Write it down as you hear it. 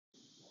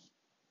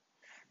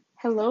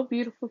Hello,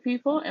 beautiful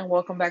people, and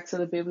welcome back to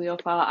the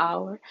Bibliophile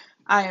Hour.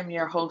 I am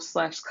your host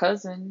slash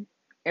cousin,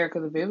 Erica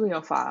the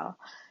Bibliophile,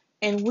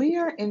 and we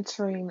are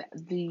entering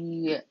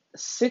the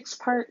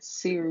six-part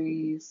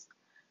series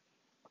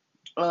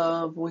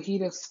of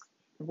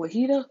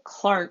Wahida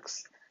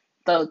Clark's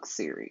Thug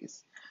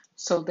series.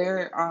 So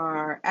there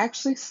are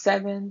actually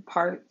seven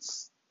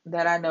parts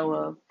that I know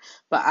of,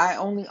 but I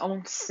only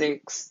own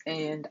six,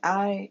 and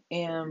I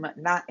am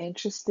not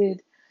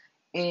interested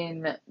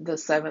in the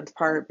seventh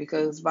part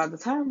because by the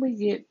time we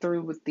get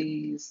through with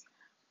these,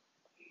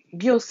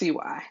 you'll see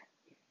why.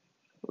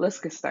 Let's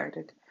get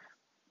started.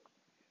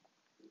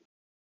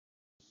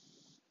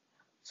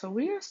 So,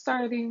 we are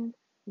starting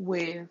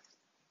with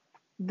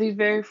the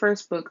very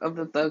first book of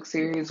the Thug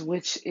series,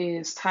 which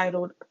is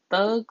titled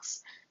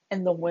Thugs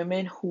and the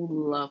Women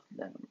Who Love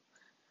Them.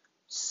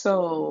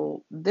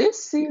 So,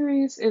 this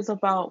series is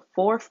about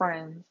four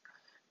friends,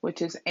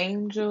 which is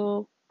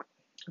Angel,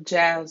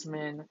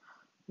 Jasmine,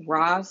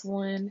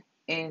 Rosalind,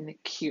 and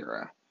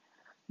Kira.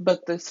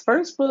 But this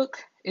first book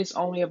is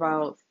only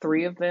about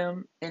three of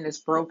them and it's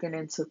broken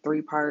into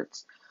three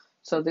parts.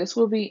 So this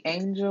will be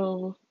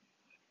Angel,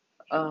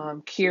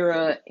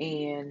 Kira,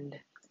 and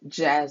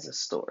Jazz's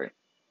story.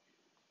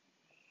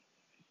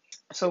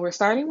 So we're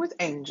starting with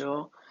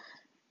Angel.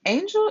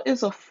 Angel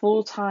is a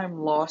full time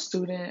law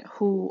student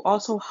who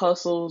also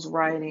hustles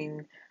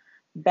writing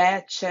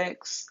bad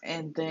checks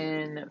and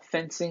then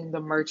fencing the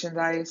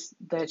merchandise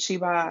that she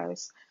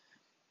buys.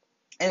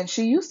 And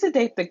she used to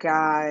date the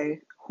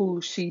guy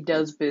who she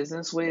does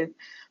business with,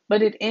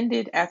 but it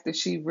ended after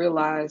she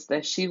realized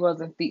that she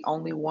wasn't the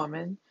only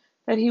woman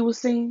that he was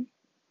seeing.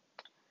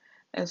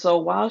 And so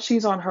while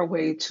she's on her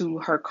way to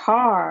her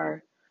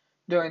car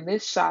during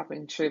this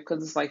shopping trip,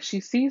 because it's like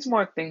she sees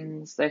more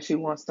things that she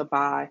wants to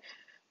buy,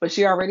 but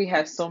she already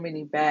has so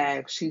many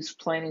bags, she's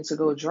planning to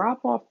go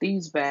drop off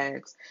these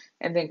bags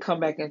and then come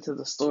back into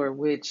the store,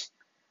 which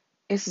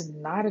it's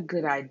not a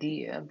good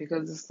idea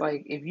because it's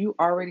like if you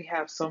already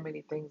have so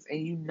many things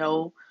and you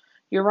know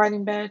you're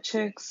writing bad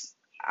checks,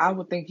 I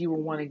would think you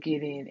would want to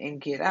get in and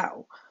get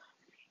out.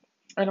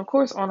 And of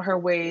course, on her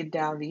way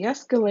down the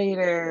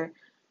escalator,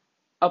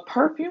 a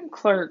perfume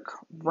clerk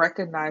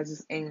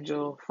recognizes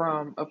Angel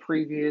from a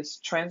previous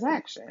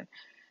transaction.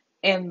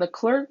 And the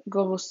clerk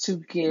goes to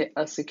get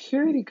a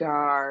security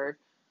guard.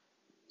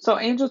 So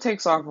Angel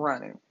takes off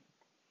running,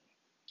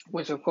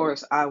 which of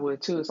course I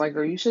would too. It's like,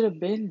 girl, you should have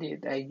been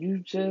did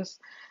that.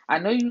 I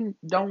know you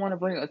don't want to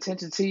bring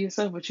attention to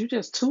yourself, but you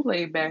just too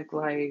laid back.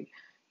 Like,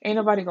 ain't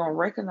nobody gonna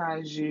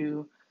recognize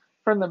you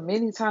from the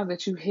many times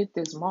that you hit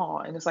this mall.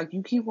 And it's like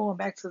you keep going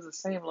back to the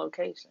same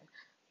location.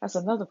 That's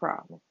another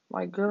problem.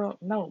 Like, girl,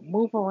 no,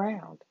 move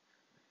around.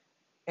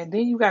 And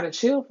then you gotta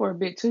chill for a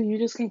bit too. You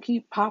just can't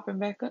keep popping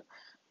back up.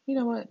 You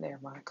know what? Never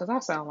mind. Because I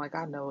sound like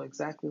I know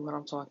exactly what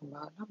I'm talking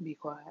about. I'll be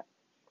quiet.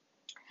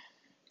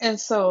 And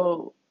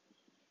so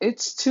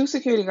it's two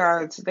security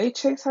guards. They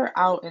chase her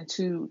out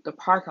into the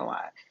parking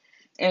lot,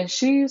 and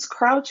she's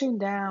crouching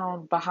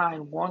down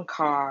behind one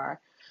car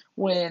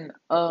when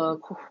a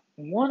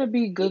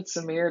wannabe good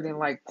Samaritan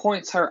like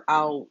points her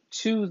out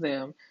to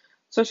them.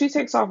 So she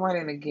takes off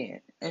running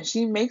again, and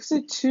she makes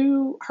it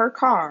to her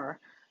car,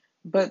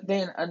 but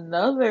then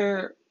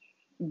another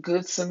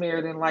good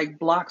Samaritan like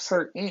blocks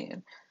her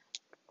in,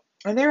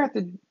 and they're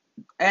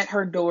at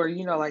her door.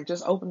 Like,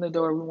 just open the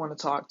door. We want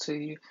to talk to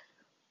you.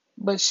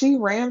 But she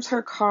rams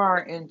her car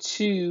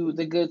into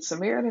the Good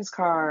Samaritan's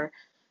car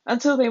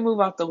until they move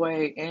out the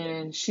way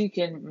and she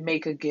can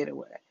make a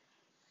getaway.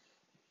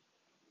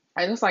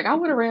 And it's like, I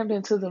would have rammed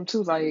into them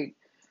too. Like,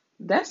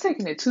 that's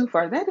taking it too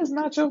far. That is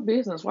not your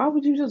business. Why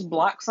would you just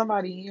block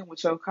somebody in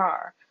with your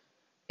car?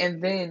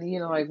 And then,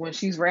 like when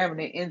she's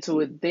ramming it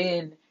into it,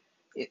 then,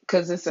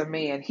 because it's a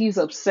man, he's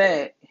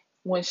upset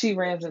when she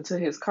rams into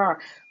his car.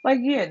 Like,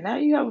 yeah, now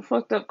you have a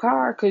fucked up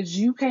car because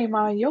you can't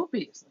mind your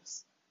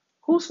business.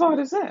 Whose fault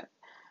is that?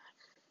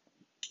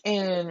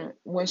 And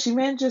when she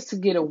manages to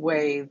get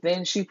away,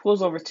 then she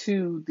pulls over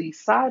to the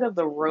side of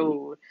the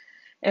road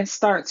and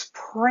starts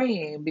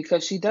praying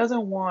because she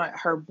doesn't want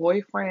her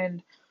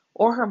boyfriend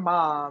or her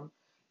mom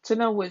to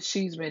know what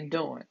she's been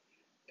doing.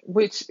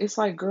 Which it's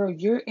like, girl,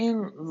 you're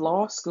in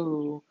law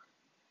school,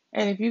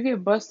 and if you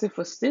get busted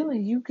for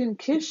stealing, you can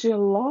kiss your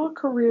law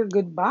career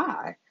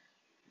goodbye.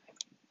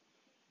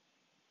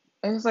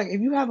 And it's like, if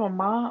you have a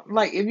mom,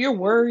 like, if you're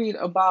worried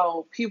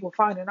about people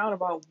finding out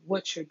about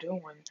what you're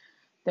doing,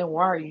 then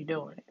why are you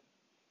doing it?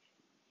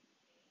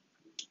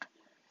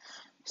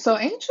 So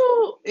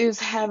Angel is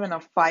having a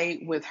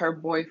fight with her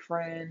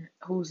boyfriend,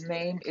 whose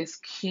name is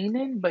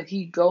Keenan, but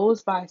he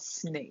goes by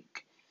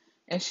Snake.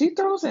 And she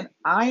throws an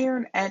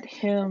iron at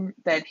him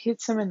that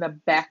hits him in the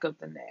back of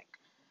the neck.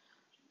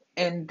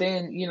 And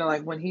then,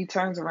 like when he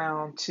turns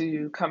around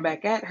to come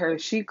back at her,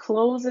 she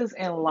closes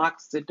and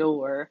locks the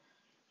door,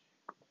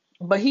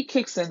 but he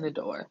kicks in the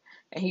door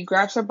and he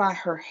grabs her by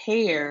her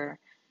hair,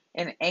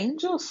 and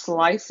Angel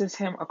slices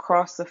him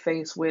across the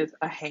face with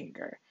a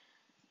hanger.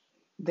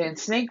 Then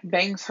Snake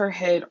bangs her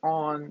head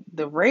on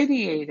the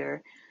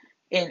radiator,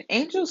 And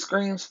Angel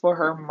screams for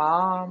her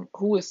mom,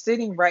 who is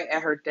sitting right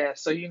at her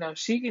desk. So,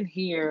 she can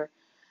hear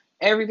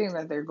everything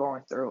that they're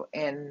going through.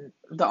 And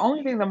the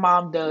only thing the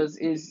mom does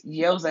is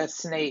yells at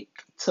Snake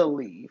to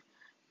leave.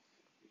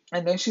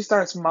 And then she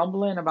starts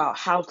mumbling about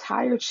how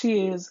tired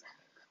she is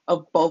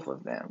of both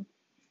of them.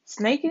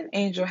 Snake and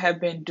Angel have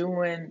been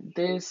doing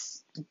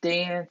this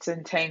dance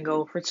and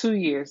tango for 2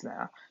 years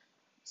now.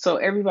 So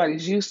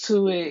everybody's used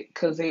to it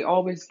because they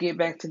always get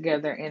back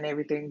together and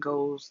everything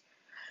goes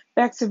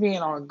back to being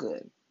all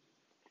good.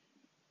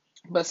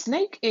 But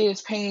Snake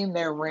is paying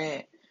their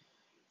rent,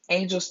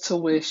 Angel's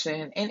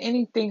tuition, and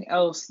anything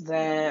else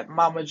that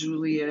Mama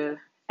Julia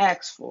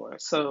asks for.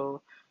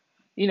 So,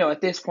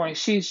 at this point,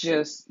 she's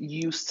just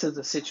used to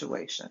the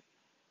situation.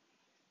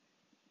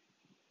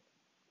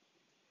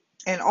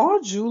 And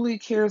all Julie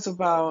cares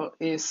about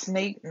is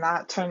Snake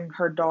not turning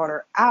her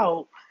daughter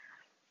out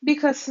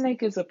because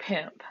Snake is a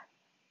pimp.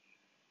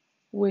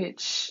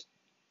 Which,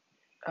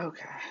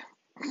 okay.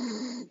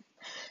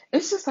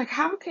 It's just like,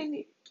 how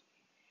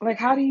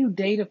do you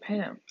date a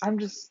pimp? I'm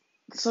just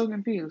so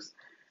confused.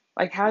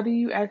 Like, how do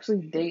you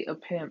actually date a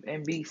pimp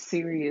and be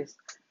serious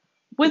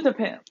with a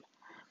pimp?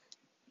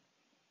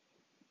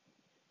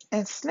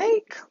 And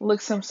Snake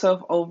looks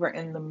himself over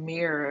in the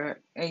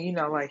mirror and,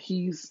 like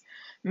he's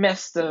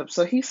messed up.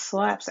 So he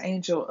slaps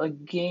Angel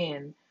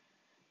again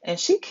and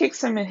she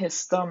kicks him in his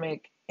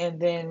stomach and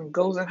then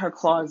goes in her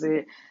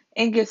closet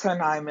and gets her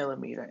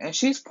 9mm. And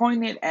she's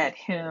pointed at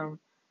him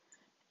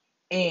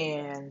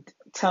and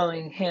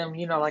telling him,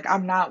 like,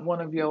 I'm not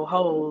one of your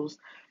hoes.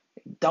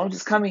 Don't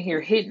just come in here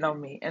hitting on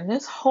me. And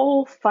this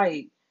whole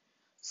fight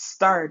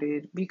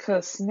started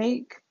because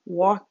Snake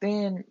walked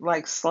in,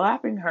 like,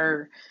 slapping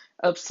her,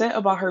 upset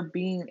about her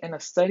being in a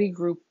study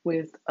group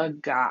with a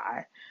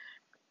guy.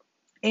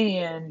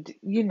 And,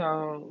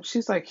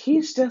 she's like,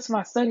 he's just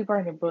my study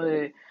partner,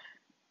 but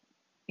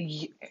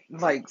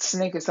like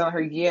Snake is telling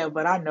her, yeah,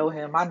 but I know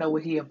him. I know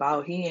what he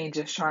about. He ain't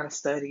just trying to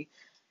study.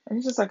 And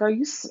he's just like, are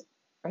you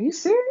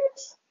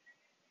serious?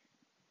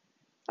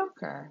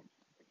 Okay.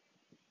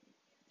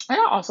 And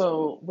I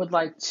also would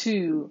like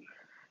to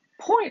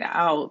point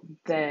out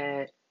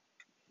that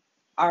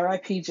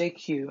RIP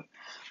JQ,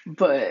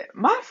 but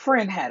my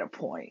friend had a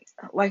point.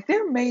 Like,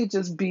 there may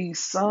just be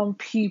some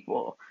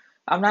people,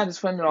 I'm not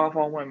just putting it off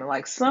on women,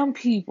 like, some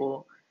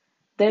people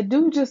that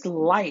do just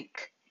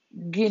like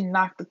getting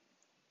knocked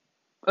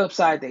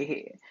upside their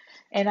head.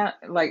 And I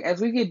like,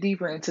 as we get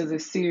deeper into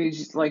this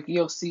series, like,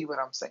 you'll see what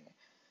I'm saying.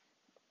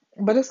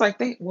 But it's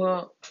like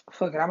well,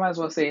 fuck it, I might as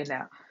well say it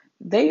now.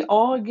 They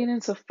all get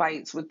into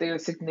fights with their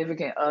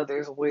significant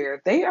others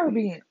where they are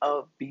being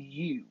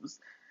abused,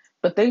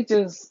 but they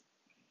just,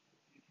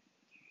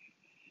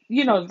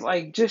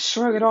 like, just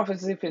shrug it off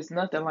as if it's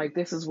nothing. Like,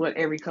 this is what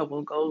every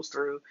couple goes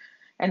through,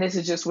 and this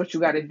is just what you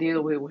got to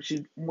deal with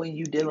when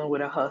you dealing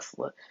with a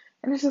hustler.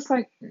 And it's just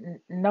like,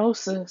 no,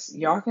 sis,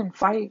 y'all can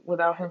fight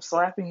without him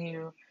slapping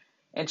you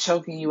and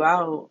choking you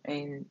out,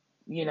 and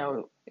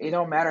it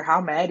don't matter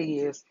how mad he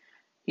is.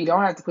 He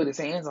don't have to put his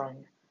hands on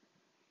you.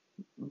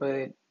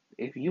 But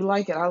if you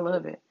like it, I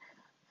love it.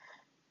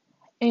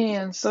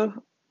 And so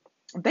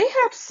they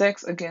have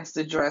sex against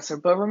the dresser,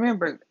 but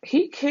remember,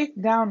 he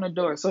kicked down the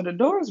door, so the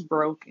door is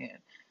broken.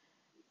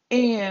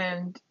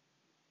 And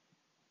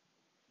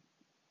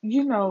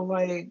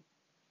like,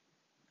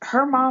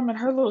 her mom and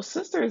her little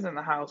sister is in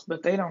the house,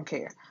 but they don't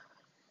care.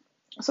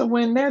 So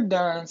when they're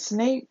done,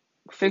 Snake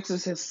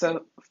fixes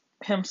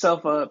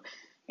himself up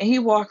and he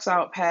walks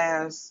out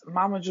past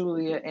Mama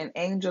Julia and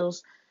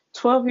Angel's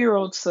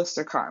 12-year-old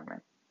sister Carmen.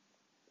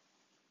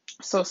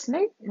 So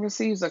Snake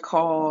receives a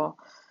call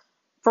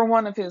from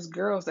one of his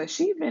girls that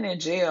she'd been in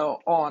jail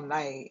all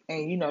night,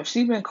 and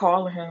she'd been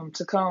calling him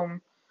to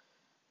come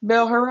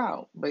bail her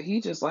out, but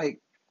he just, like,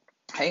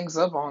 hangs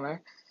up on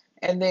her.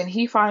 And then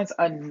he finds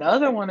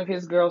another one of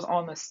his girls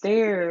on the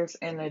stairs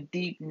in a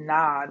deep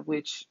nod,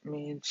 which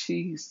means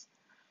she's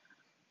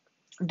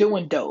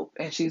doing dope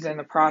and she's in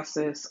the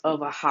process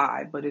of a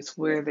high, but it's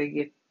where they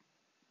get,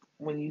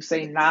 when you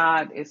say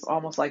nod, it's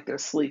almost like they're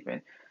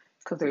sleeping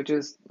because they're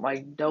just,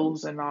 like,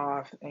 dozing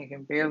off and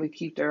can barely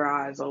keep their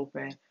eyes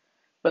open,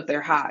 but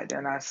they're high,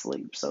 they're not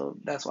asleep. So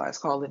that's why it's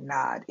called a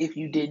nod, if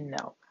you didn't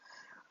know.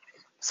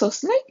 So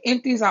Snake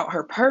empties out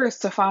her purse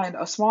to find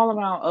a small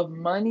amount of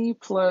money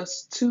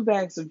plus 2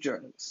 bags of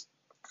drugs.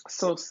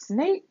 So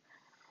Snake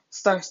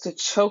starts to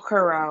choke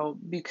her out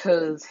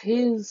because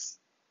his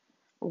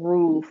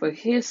rule for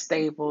his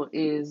stable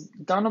is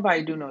don't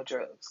nobody do no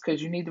drugs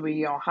because you need to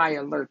be on high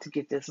alert to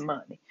get this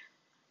money.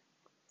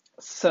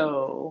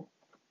 So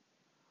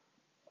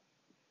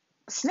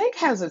Snake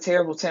has a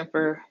terrible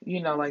temper,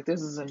 like,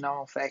 this is a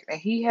known fact, and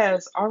he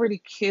has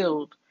already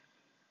killed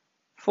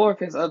 4 of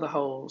his other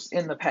hoes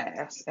in the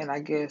past, and I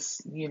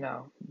guess,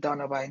 don't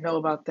nobody know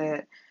about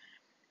that.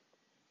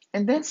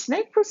 And then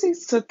Snake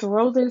proceeds to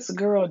throw this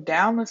girl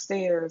down the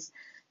stairs,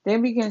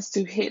 then begins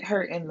to hit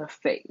her in the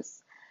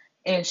face.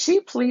 And she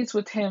pleads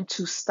with him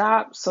to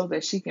stop so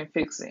that she can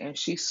fix it. And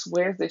she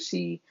swears that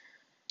she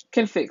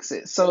can fix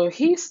it. So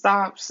he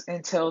stops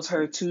and tells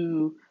her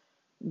to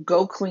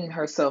go clean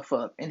herself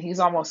up. And he's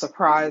almost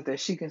surprised that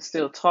she can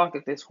still talk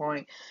at this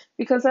point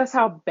because that's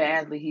how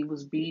badly he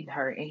was beating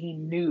her. And he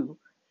knew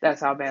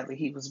that's how badly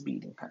he was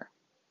beating her.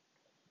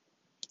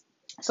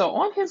 So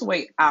on his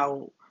way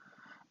out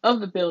of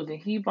the building,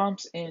 he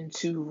bumps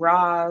into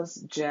Roz,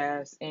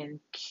 Jazz, and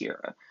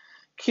Kira.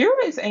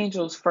 Kira is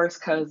Angel's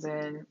first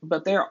cousin,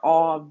 but they're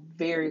all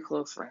very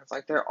close friends.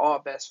 Like they're all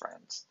best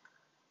friends.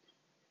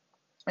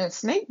 And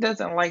Snake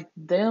doesn't like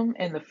them,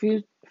 and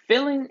the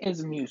feeling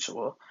is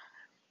mutual.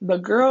 The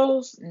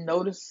girls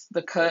notice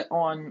the cut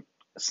on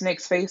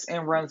Snake's face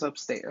and runs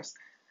upstairs.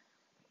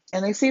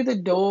 And they see the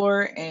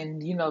door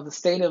and the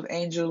state of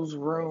Angel's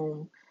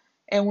room.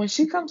 And when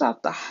she comes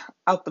out the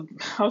I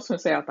was gonna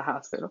say out the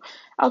hospital,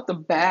 out the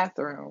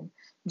bathroom,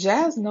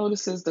 Jazz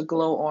notices the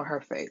glow on her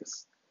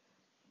face.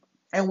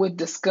 And with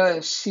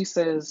disgust, she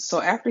says,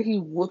 "So after he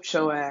whoops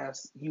your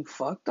ass, you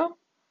fucked him?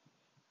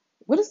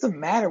 What is the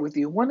matter with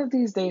you? One of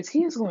these days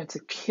he is going to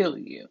kill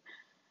you."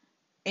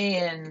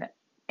 And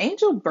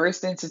Angel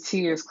burst into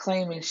tears,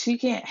 claiming she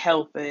can't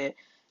help it,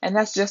 and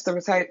that's just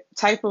the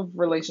type of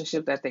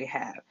relationship that they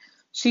have.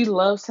 She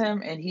loves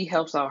him, and he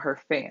helps out her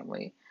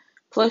family.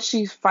 Plus,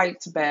 she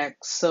fights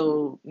back,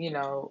 so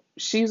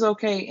she's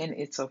okay, and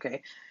it's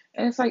okay.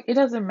 And it's like it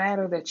doesn't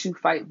matter that you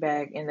fight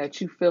back and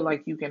that you feel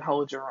like you can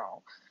hold your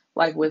own.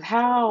 Like with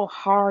how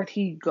hard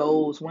he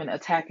goes when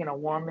attacking a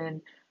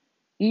woman,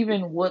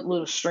 even what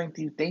little strength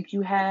you think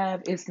you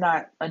have, it's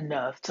not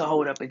enough to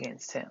hold up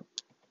against him.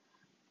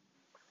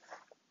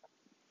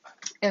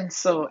 And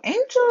so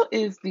Angel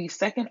is the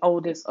second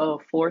oldest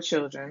of four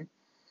children.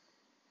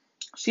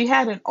 She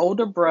had an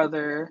older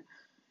brother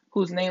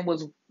whose name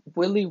was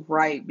Willie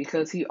Wright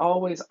because he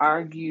always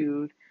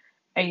argued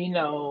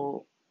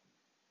and,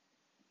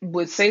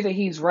 would say that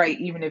he's right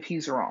even if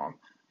he's wrong.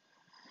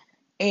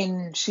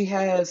 And she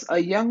has a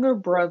younger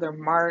brother,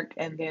 Mark,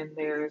 and then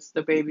there's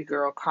the baby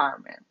girl,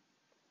 Carmen.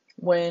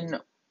 When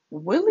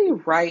Willie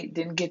Wright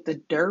didn't get the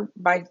dirt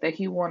bike that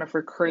he wanted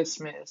for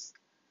Christmas,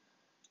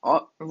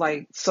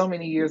 like so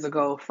many years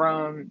ago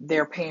from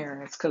their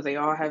parents because they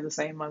all have the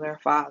same mother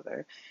and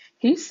father.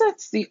 He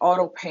sets the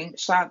auto paint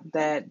shop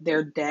that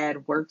their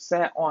dad works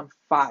at on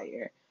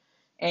fire.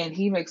 And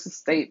he makes a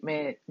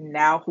statement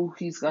now who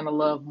he's going to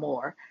love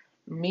more,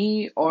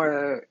 me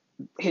or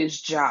his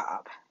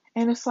job.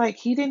 And it's like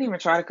he didn't even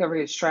try to cover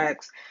his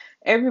tracks.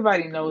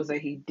 Everybody knows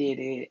that he did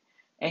it.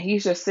 And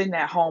he's just sitting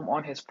at home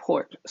on his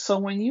porch. So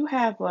when you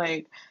have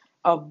like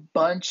a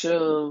bunch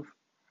of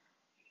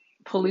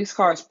police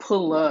cars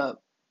pull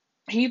up,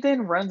 he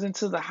then runs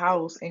into the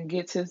house and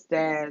gets his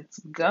dad's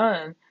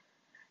gun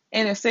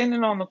and is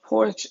standing on the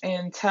porch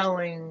and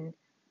telling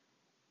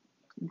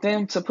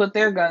them to put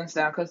their guns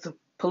down because the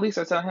police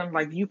are telling him,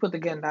 like, you put the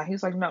gun down.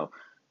 He's like, no,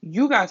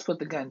 you guys put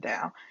the gun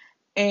down.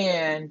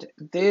 And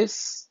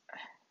this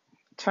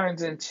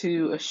turns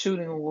into a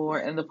shooting war,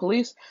 and the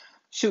police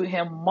shoot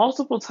him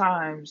multiple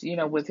times,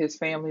 with his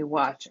family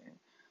watching.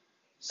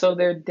 So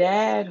their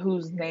dad,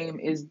 whose name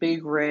is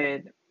Big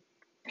Red,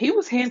 he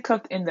was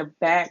handcuffed in the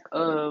back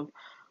of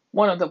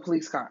one of the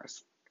police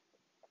cars.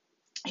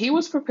 He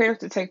was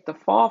prepared to take the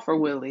fall for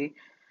Willie,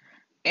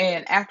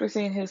 and after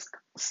seeing his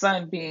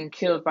son being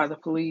killed by the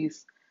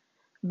police,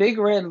 Big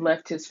Red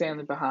left his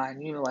family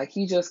behind. Like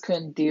he just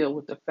couldn't deal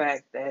with the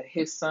fact that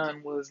his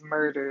son was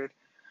murdered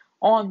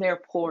on their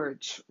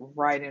porch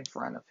right in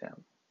front of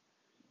him.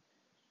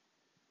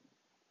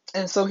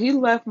 And so he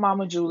left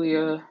Mama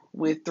Julia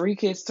with three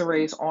kids to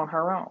raise on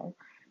her own.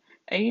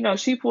 And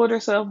she pulled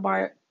herself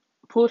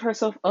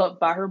up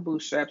by her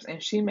bootstraps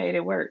and she made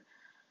it work.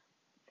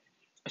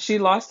 She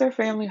lost their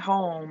family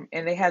home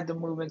and they had to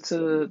move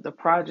into the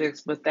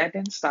projects, but that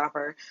didn't stop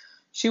her.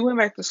 She went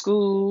back to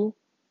school,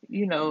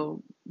 you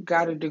know,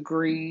 got a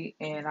degree,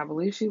 and I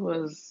believe she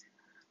was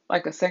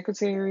like a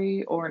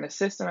secretary or an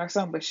assistant or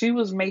something, but she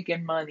was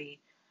making money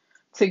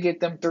to get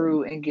them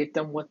through and get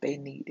them what they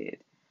needed.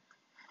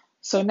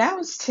 So now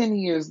it's 10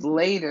 years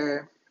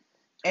later,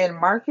 and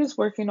Mark is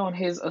working on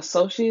his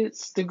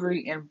associate's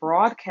degree in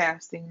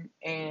broadcasting,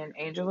 and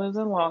Angel is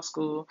in law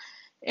school,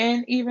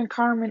 and even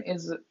Carmen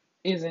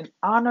is an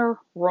honor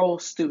roll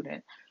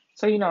student.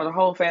 So the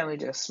whole family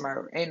just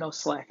smart. Ain't no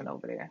slacking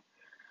over there.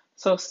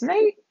 So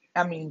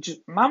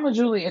Mama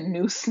Julia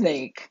knew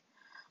Snake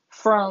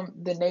from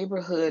the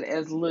neighborhood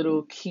as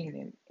Little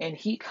Keenan, and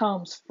he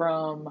comes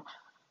from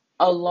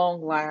a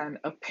long line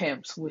of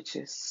pimps, which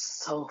is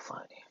so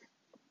funny.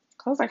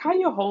 I was like, how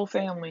your whole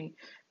family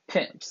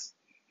pimps?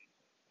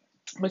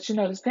 But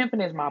this pimping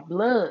is my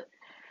blood.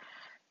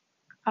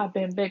 I've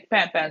been big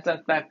pat pat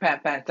pat pat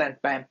pat pat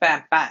pat pat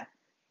pat pat.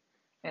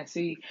 And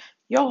see,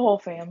 your whole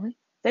family,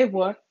 they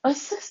were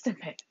assistant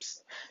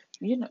pimps.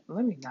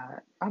 Let me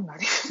not. I'm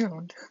not even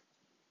gonna do.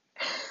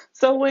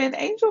 So when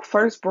Angel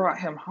first brought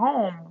him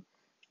home,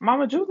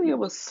 Mama Julia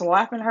was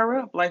slapping her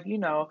up like,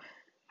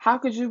 how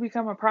could you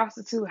become a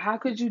prostitute? How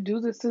could you do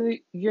this to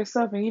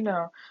yourself? And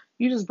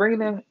you just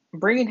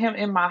bringing him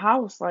in my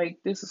house like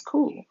this is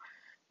cool.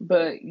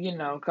 But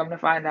come to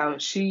find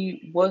out,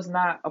 she was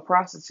not a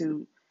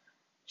prostitute.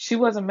 she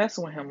wasn't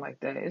messing with him like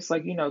that. It's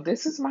like,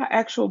 this is my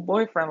actual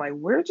boyfriend. Like,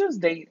 we're just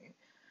dating.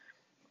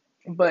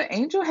 But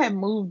Angel had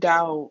moved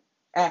out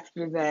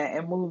after that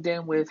and moved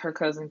in with her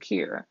cousin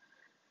Kira.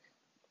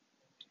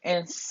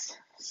 And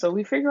so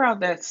we figure out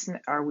that,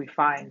 or we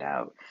find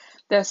out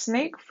that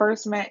Snake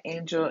first met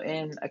Angel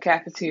in a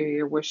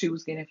cafeteria where she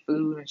was getting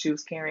food and she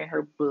was carrying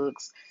her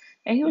books.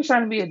 And he was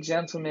trying to be a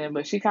gentleman,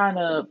 but she kind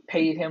of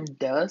paid him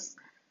dust.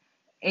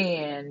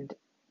 And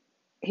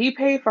he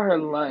paid for her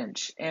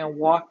lunch and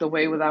walked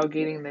away without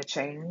getting the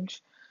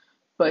change.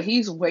 But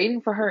he's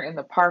waiting for her in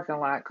the parking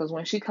lot because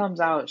when she comes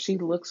out, she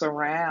looks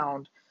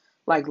around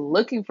like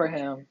looking for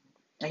him.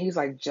 And he's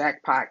like,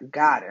 jackpot,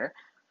 got her.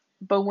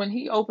 But when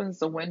he opens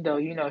the window,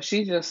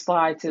 she just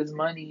slides his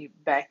money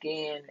back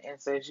in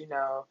and says,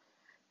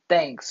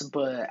 thanks,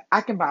 but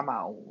I can buy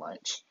my own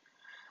lunch.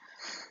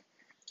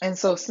 And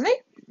so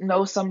Snake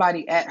knows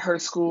somebody at her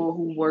school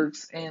who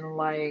works in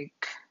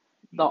like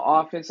the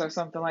office or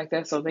something like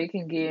that, so they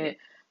can get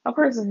a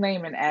person's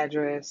name and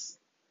address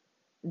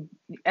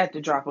at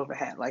the drop of a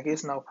hat. Like,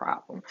 it's no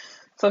problem.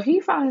 So he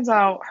finds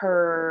out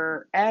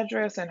her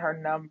address and her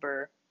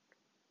number,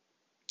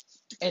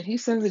 and he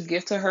sends a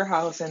gift to her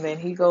house, and then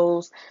he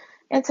goes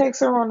and takes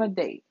her on a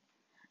date.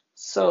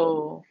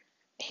 So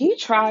he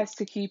tries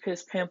to keep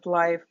his pimp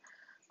life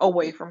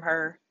away from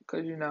her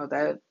because,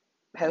 that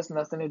has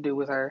nothing to do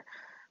with her.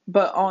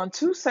 But on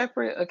two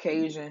separate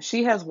occasions,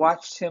 she has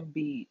watched him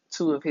beat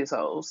two of his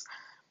hoes.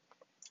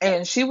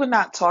 And she would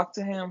not talk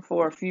to him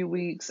for a few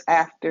weeks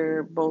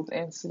after both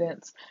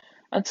incidents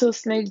until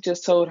Snake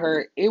just told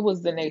her it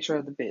was the nature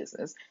of the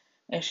business.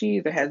 And she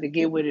either had to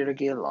get with it or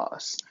get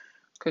lost.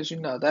 Because,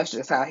 that's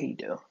just how he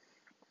do.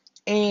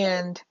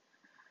 And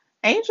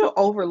Angel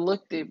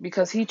overlooked it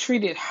because he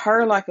treated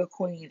her like a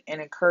queen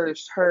and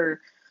encouraged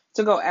her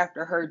to go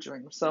after her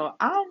dreams. So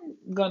I'm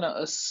going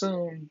to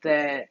assume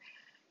that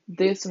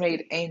this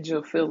made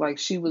Angel feel like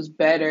she was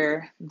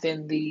better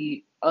than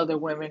the other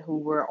women who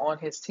were on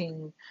his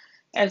team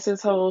as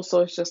his host.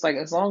 So it's just like,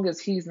 as long as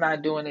he's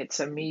not doing it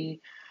to me,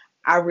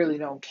 I really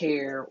don't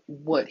care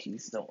what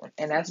he's doing.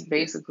 And that's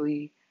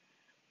basically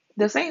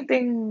the same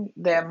thing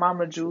that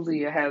Mama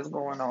Julia has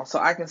going on. So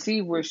I can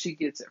see where she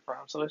gets it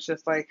from. So it's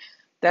just like,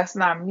 that's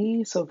not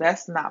me, so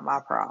that's not my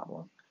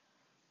problem.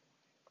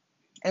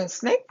 And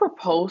Snake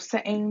proposed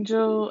to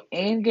Angel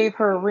and gave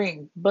her a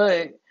ring,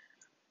 but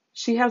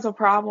she has a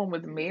problem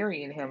with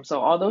marrying him. So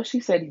although she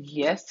said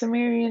yes to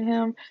marrying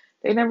him,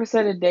 they never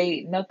set a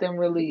date. Nothing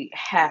really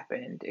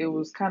happened. It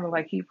was kind of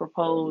like he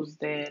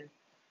proposed and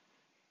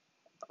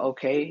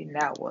okay,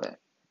 now what?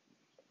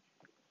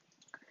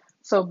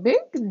 So Big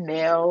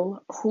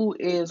Nell, who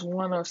is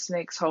one of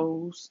Snake's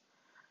hoes,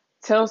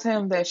 tells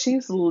him that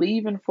she's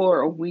leaving for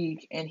a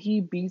week and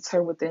he beats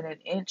her within an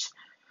inch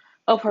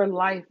of her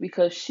life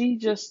because she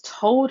just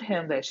told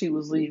him that she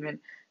was leaving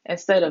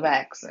instead of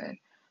asking.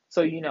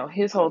 So,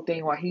 his whole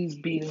thing while he's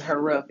beating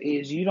her up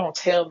is you don't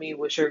tell me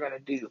what you're going to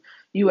do.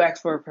 You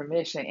ask for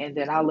permission and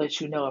then I'll let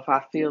you know if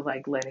I feel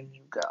like letting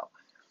you go.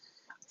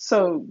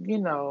 So,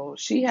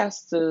 she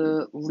has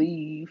to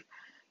leave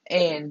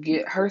and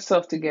get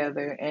herself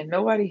together and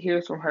nobody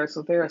hears from her.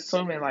 So they're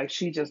assuming like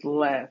she just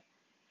left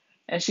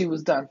and she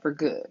was done for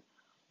good.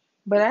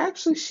 But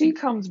actually, she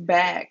comes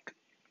back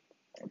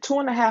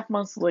 2.5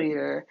 months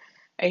later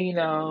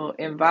and,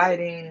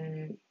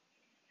 inviting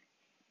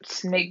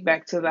Snake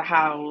back to the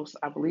house.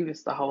 I believe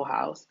it's the whole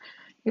house.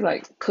 He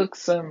like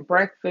cooks some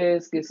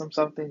breakfast, gets him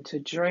something to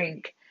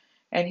drink,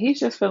 and he's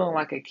just feeling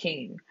like a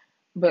king.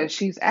 But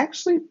she's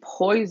actually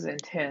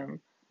poisoned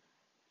him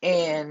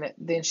and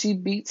then she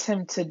beats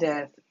him to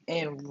death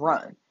and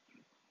run.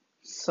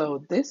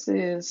 So that's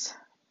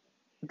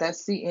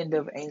the end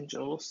of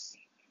Angel's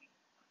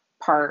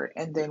part,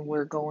 and then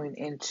we're going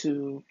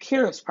into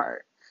Kira's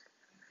part.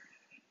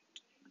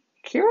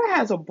 Kira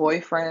has a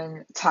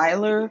boyfriend,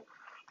 Tyler,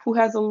 who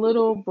has a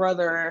little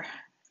brother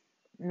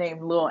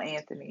named Lil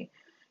Anthony.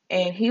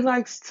 And he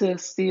likes to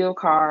steal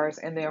cars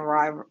and then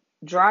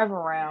drive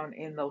around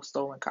in those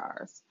stolen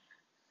cars.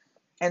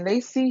 And they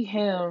see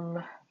him,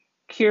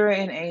 Kira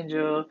and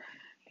Angel,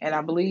 and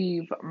I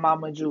believe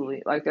Mama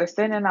Julie. Like they're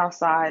standing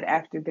outside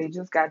after they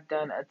just got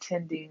done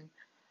attending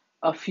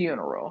a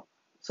funeral.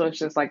 So it's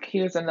just like,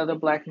 here's another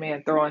black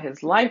man throwing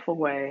his life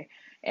away,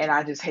 and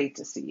I just hate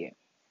to see it.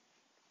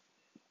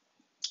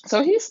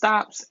 So he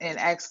stops and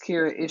asks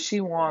Kira if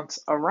she wants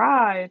a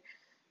ride,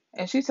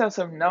 and she tells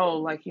him no,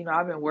 like,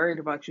 I've been worried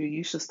about you.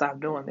 You should stop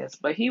doing this.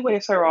 But he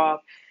waves her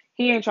off.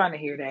 He ain't trying to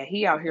hear that.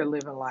 He out here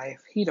living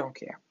life. He don't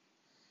care.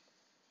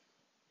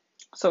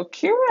 So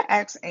Kira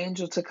asks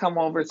Angel to come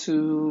over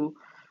to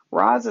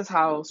Roz's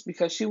house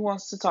because she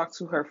wants to talk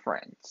to her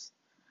friends.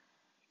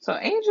 So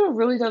Angel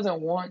really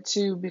doesn't want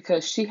to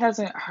because she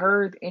hasn't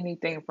heard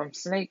anything from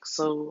Snake.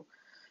 So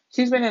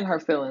she's been in her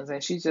feelings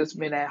and she's just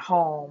been at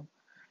home,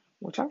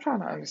 which I'm trying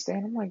to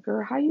understand. I'm like,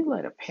 girl, how you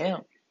let a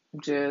pimp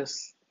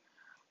just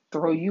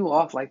throw you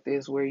off like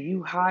this where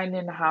you hiding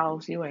in the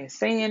house, you ain't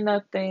saying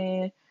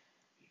nothing.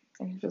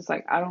 And he's just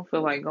like, I don't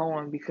feel like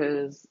going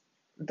because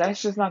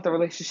That's just not the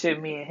relationship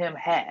me and him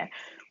had.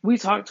 We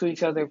talked to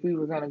each other if we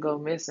were gonna go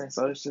missing.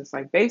 So it's just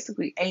like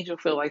basically Angel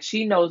feel like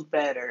she knows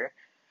better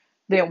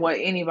than what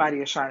anybody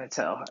is trying to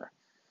tell her.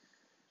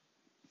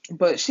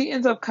 But she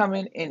ends up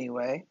coming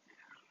anyway.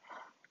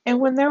 And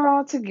when they're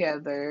all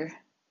together,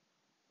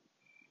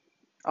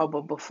 oh,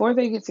 but before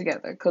they get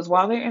together, because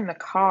while they're in the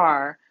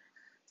car,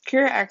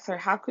 Kira asks her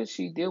how could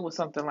she deal with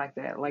something like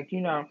that? Like,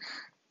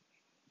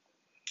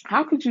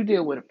 how could you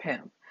deal with a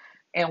pimp?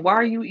 And why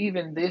are you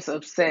even this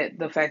upset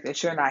the fact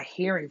that you're not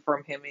hearing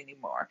from him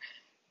anymore?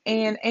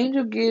 And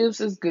Angel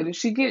gives as good as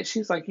she gets.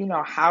 She's like,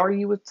 how are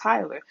you with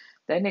Tyler?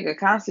 That nigga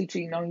constantly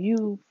cheating on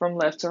you from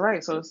left to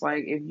right. So it's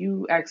like, if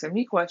you asking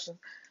me questions,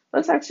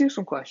 let's ask you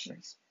some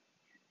questions.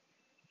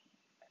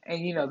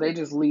 And they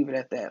just leave it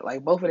at that.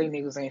 Like both of they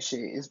niggas ain't shit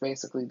is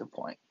basically the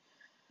point.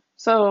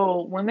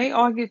 So when they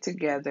all get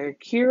together,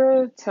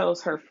 Kira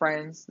tells her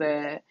friends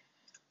that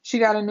she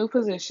got a new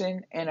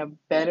position and a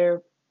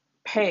better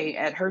pay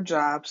at her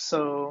job,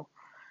 so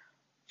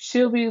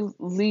she'll be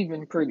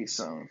leaving pretty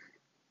soon.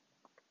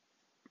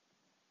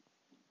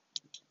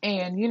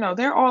 And,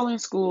 they're all in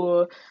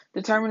school,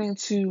 determining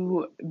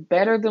to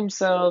better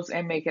themselves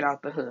and make it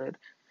out the hood.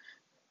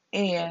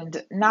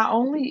 And not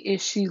only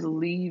is she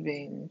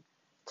leaving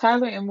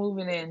Tyler and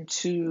moving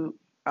into,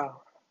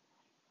 oh,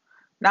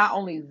 not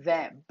only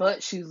that,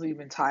 but she's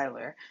leaving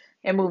Tyler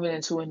and moving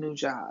into a new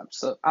job.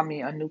 So, I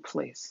mean, a new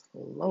place.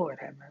 Lord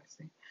have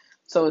mercy.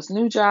 So it's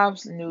new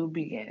jobs, new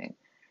beginning.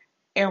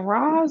 And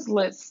Roz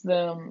lets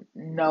them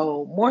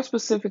know, more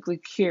specifically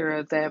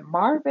Kira, that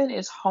Marvin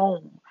is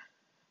home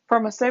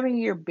from a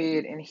 7-year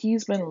bid and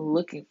he's been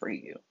looking for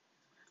you.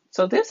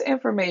 So this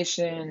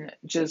information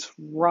just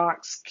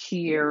rocks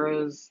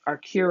Kira's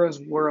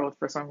world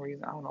for some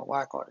reason. I don't know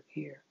why I called her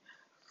Kira.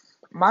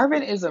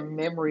 Marvin is a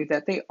memory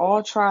that they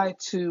all try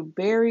to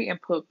bury and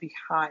put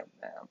behind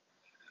them.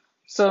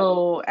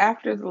 So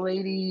after the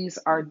ladies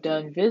are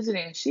done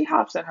visiting, she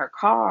hops in her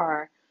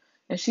car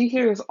and she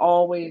hears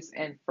always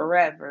and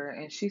forever.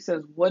 And she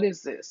says, "What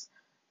is this?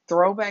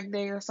 Throwback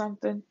day or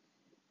something?"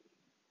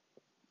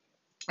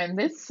 And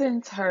this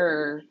sends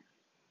her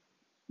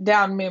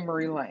down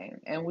memory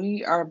lane. And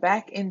we are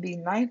back in the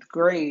ninth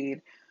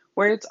grade,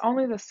 where it's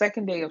only the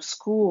second day of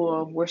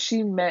school where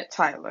she met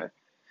Tyler.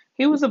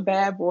 He was a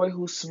bad boy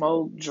who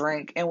smoked,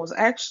 drank, and was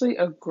actually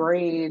a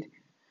grade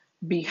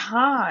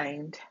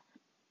behind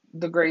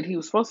the grade he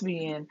was supposed to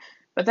be in,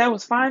 but that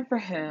was fine for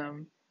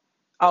him.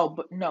 Oh,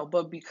 but no,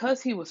 but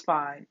because he was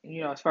fine,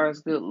 as far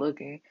as good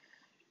looking,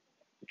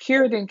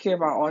 Kira didn't care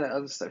about all that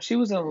other stuff. She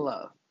was in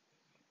love.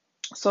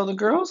 So the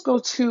girls go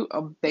to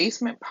a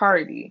basement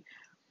party,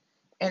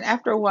 and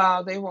after a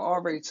while, they were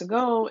all ready to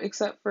go,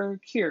 except for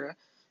Kira.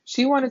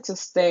 She wanted to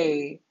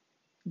stay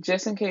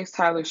just in case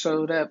Tyler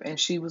showed up, and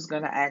she was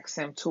going to ask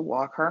him to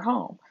walk her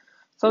home.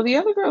 So the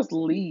other girls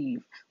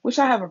leave, which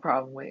I have a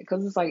problem with,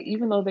 because it's like,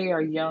 even though they are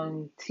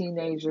young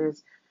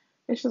teenagers,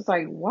 it's just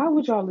like, why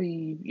would y'all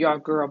leave your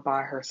girl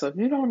by herself?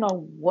 You don't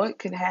know what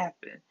could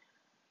happen.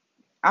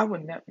 I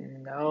would never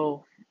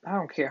know. I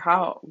don't care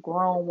how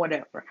grown,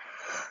 whatever.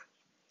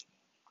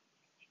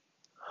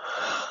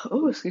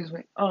 Oh, excuse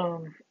me.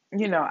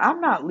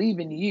 I'm not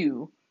leaving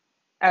you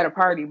at a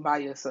party by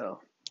yourself.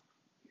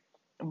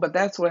 But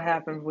that's what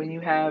happens when you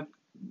have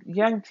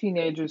young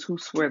teenagers who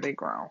swear they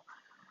grown.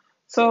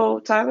 So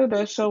Tyler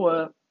does show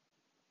up,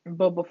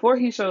 but before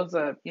he shows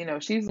up,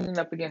 she's leaning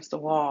up against the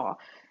wall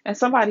and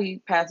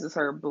somebody passes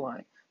her a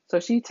blunt.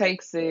 So she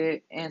takes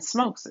it and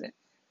smokes it.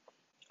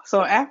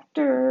 So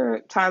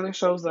after Tyler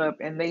shows up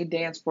and they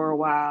dance for a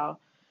while,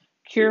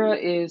 Kira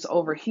is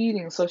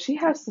overheating, so she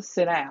has to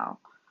sit down.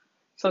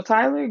 So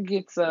Tyler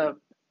gets up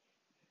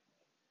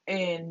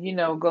and,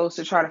 goes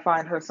to try to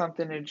find her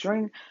something to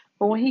drink.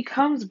 But when he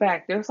comes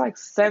back, there's like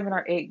 7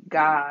 or 8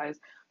 guys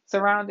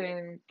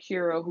surrounding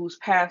Kira, who's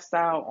passed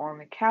out on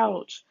the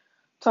couch,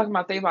 talking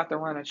about they about to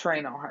run a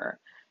train on her.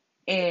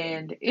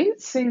 And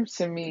it seems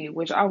to me,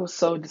 which I was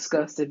so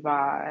disgusted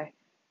by,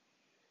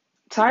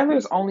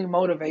 Tyler's only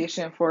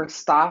motivation for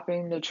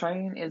stopping the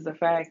train is the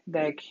fact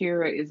that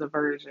Kira is a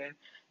virgin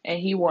and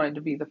he wanted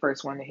to be the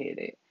first one to hit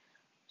it.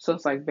 So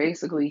it's like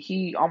basically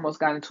he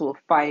almost got into a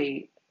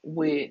fight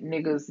with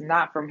niggas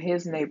not from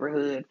his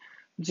neighborhood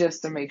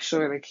just to make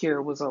sure that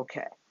Kira was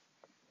okay.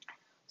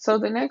 So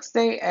the next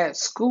day at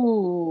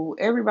school,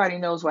 everybody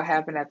knows what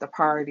happened at the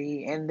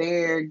party and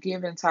they're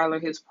giving Tyler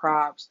his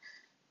props,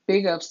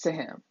 big ups to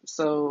him.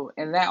 So,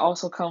 and that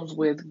also comes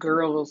with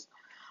girls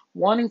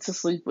wanting to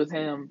sleep with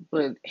him,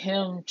 but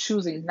him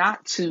choosing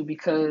not to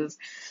because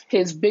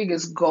his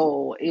biggest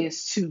goal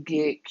is to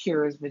get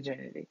Kira's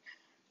virginity.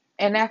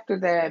 And after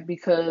that,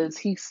 because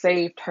he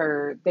saved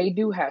her, they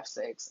do have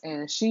sex.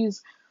 And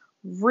she's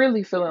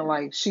really feeling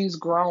like she's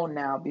grown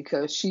now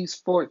because she's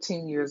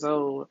 14 years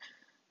old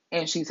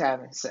and she's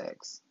having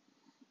sex.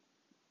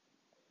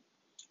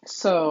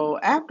 So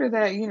after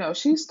that,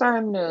 she's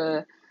starting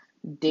to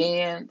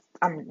dance.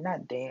 I mean,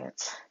 not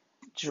dance,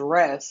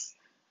 dress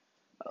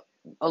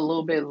a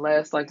little bit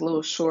less, like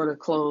little shorter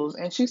clothes,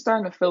 and she's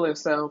starting to feel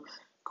herself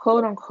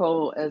quote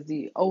unquote, as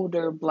the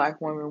older black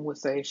woman would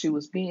say, she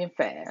was being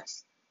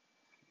fast.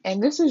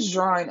 And this is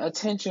drawing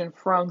attention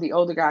from the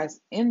older guys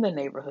in the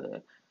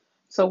neighborhood.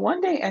 So one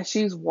day, as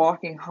she's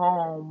walking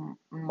home,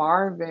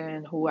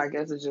 Marvin, who I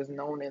guess is just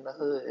known in the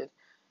hood,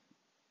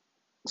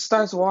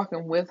 starts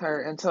walking with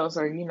her and tells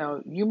her,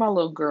 you my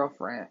little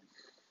girlfriend.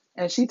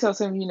 And she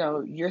tells him,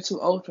 you're too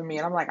old for me.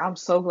 And I'm like, I'm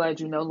so glad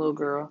you know, little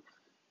girl.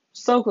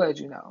 So glad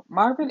you know.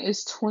 Marvin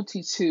is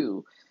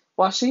 22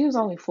 while she is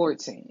only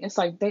 14. It's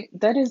like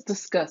that is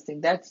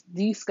disgusting. That's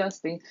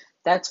disgusting.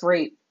 That's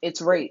rape.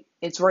 It's rape.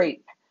 It's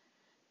rape.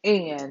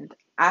 And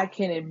I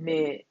can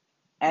admit,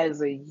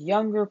 as a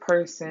younger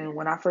person,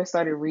 when I first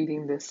started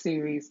reading this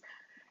series,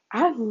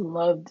 I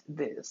loved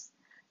this.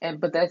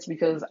 But that's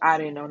because I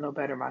didn't know no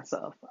better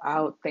myself.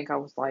 I would think I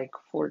was like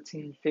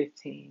 14,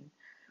 15.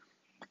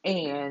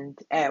 And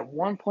at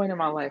one point in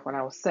my life when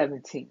I was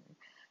 17,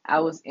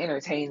 I was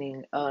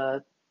entertaining a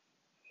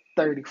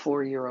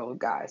 34-year-old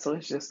guy. So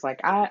it's just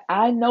like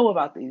I know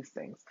about these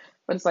things.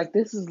 But it's like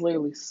this is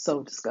literally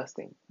so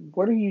disgusting.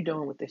 What are you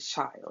doing with this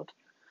child?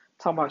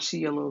 Talking about she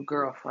your little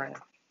girlfriend,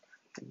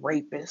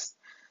 rapist.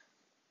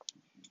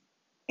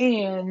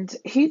 And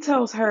he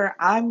tells her,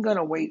 I'm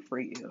gonna wait for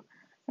you.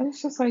 And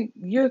it's just like,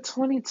 you're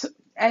 22.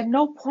 At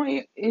no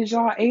point is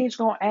y'all age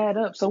gonna add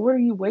up. So what are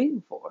you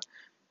waiting for?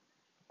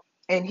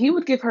 And he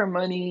would give her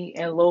money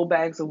and little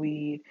bags of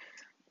weed.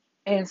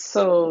 And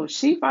so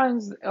she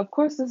finds, of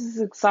course, this is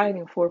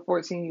exciting for a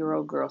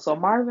 14-year-old girl. So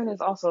Marvin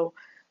is also,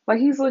 like,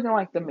 he's looking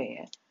like the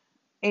man.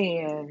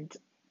 And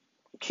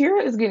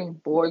Kira is getting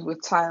bored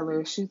with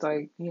Tyler. She's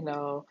like,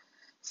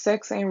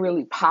 sex ain't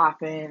really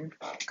popping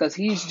because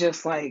he's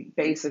just like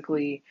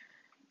basically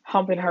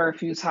humping her a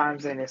few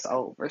times and it's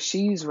over.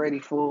 She's ready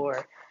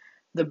for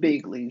the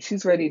big league.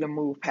 She's ready to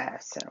move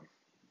past him.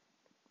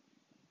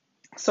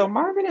 So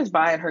Marvin is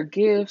buying her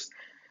gifts.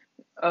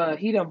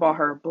 He done bought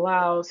her a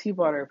blouse. He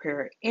bought her a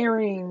pair of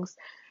earrings.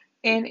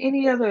 And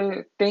any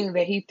other thing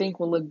that he think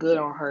will look good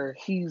on her,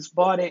 he's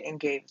bought it and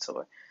gave it to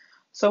her.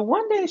 So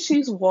one day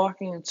she's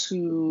walking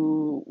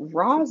to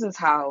Roz's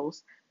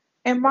house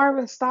and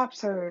Marvin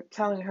stops her,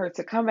 telling her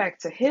to come back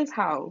to his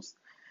house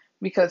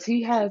because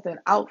he has an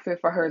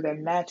outfit for her that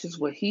matches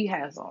what he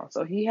has on.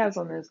 So he has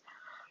on this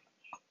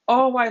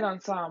all white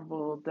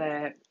ensemble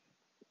that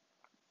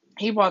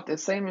he bought the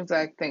same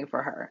exact thing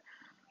for her.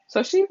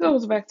 So she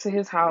goes back to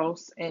his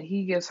house and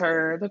he gives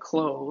her the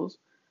clothes,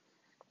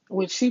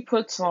 which she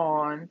puts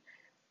on.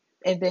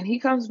 And then he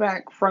comes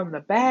back from the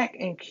back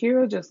and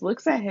Kira just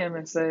looks at him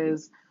and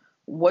says,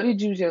 what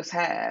did you just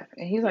have?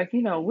 And he's like,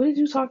 what did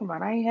you talking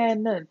about? I ain't had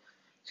none.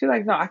 She's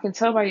like, no, I can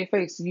tell by your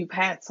face you've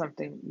had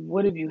something.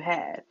 What have you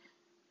had?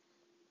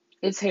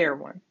 It's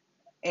heroin.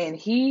 And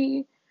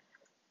he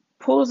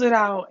pulls it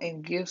out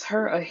and gives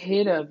her a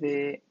hit of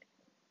it.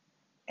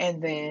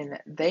 And then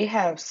they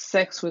have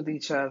sex with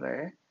each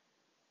other.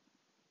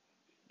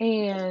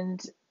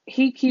 And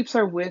he keeps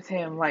her with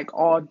him like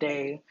all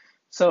day.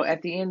 So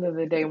at the end of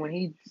the day,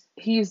 when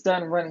he's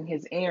done running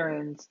his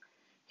errands,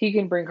 he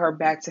can bring her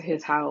back to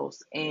his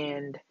house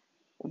and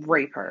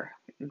rape her.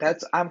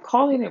 I'm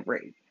calling it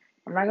rape.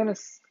 I'm not gonna.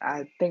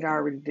 I think I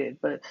already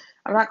did, but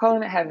I'm not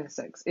calling it having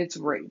sex. It's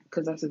rape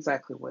because that's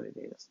exactly what it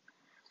is.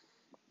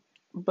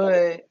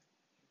 But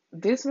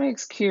this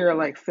makes Kira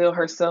like feel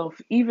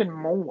herself even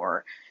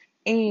more.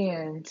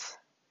 And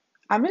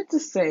I meant to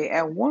say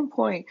at one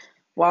point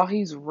while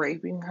he's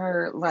raping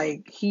her,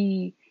 like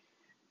he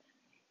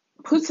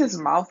puts his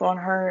mouth on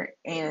her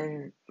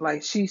and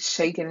like she's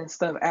shaking and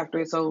stuff after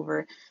it's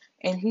over.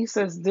 And he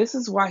says this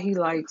is why he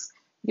likes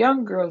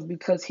young girls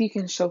because he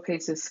can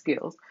showcase his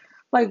skills.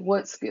 Like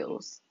what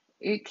skills?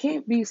 It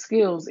can't be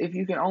skills if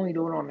you can only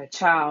do it on a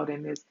child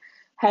and it's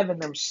having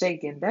them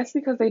shaking. That's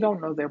because they don't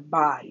know their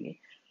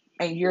body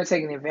and you're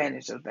taking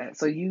advantage of that.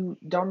 So you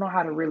don't know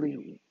how to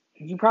really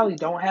you probably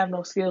don't have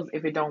no skills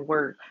if it don't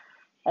work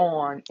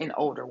on an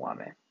older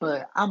woman.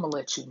 But I'm gonna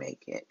let you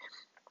make it.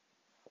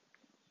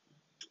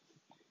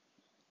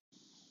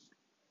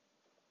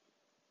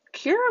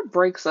 Kira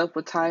breaks up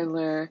with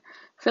Tyler,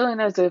 feeling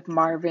as if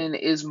Marvin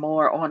is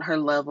more on her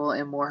level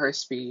and more her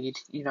speed.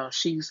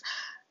 She's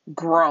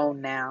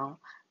grown now.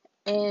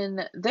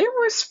 And they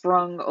were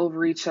sprung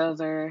over each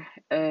other,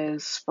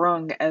 as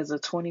sprung as a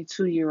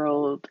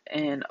 22-year-old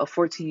and a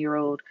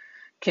 14-year-old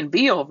can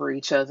be over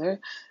each other.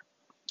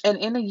 And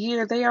in a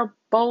year, they are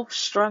both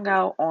strung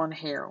out on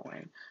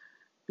heroin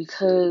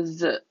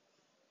because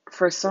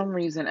for some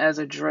reason, as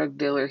a drug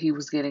dealer, he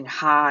was getting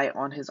high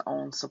on his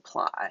own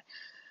supply.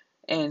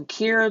 And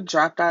Kira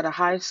dropped out of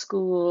high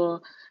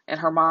school, and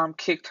her mom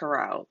kicked her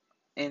out,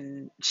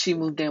 and she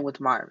moved in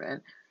with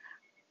Marvin.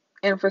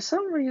 And for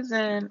some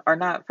reason, or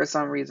not for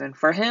some reason,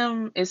 for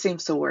him, it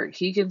seems to work.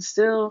 He can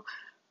still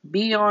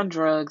be on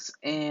drugs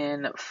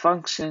and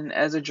function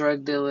as a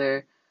drug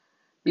dealer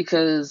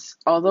because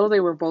although they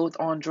were both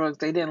on drugs,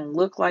 they didn't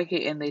look like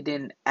it and they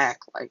didn't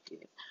act like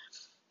it.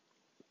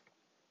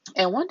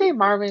 And one day,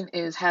 Marvin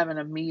is having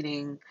a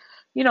meeting,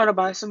 to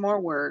buy some more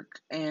work,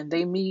 and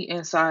they meet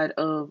inside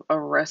of a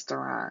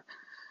restaurant.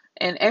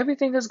 And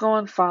everything is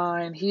going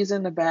fine. He's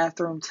in the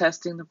bathroom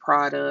testing the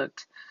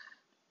product.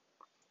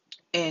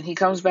 And he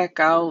comes back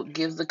out,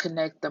 gives the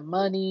connect the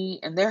money,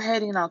 and they're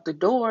heading out the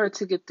door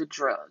to get the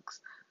drugs.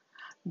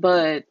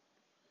 But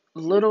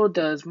little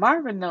does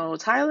Marvin know,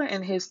 Tyler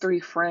and his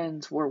three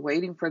friends were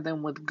waiting for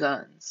them with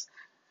guns.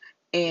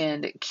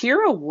 And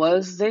Kira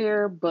was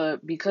there,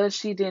 but because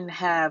she didn't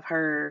have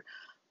her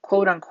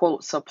quote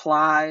unquote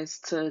supplies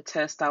to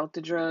test out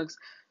the drugs,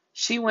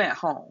 she went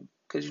home.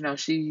 Because,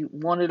 she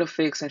wanted a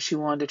fix and she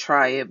wanted to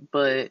try it,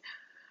 but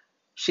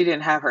she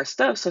didn't have her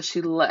stuff, so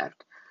she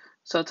left.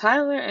 So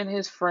Tyler and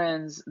his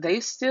friends, they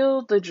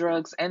steal the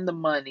drugs and the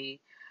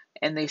money,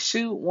 and they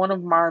shoot one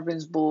of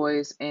Marvin's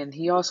boys, and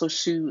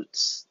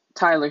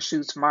Tyler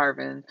shoots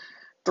Marvin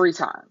 3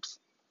 times.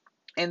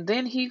 And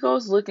then he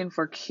goes looking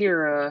for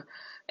Kira,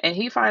 and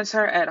he finds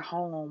her at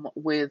home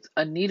with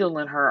a needle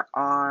in her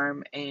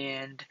arm,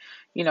 and,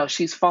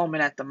 she's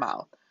foaming at the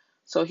mouth.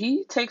 So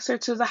he takes her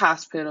to the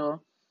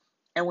hospital,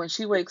 and when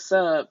she wakes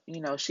up,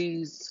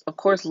 she's, of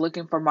course,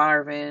 looking for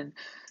Marvin,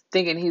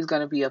 thinking he's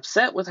going to be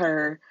upset with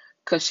her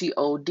because she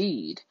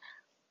OD'd.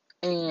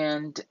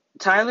 And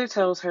Tyler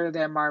tells her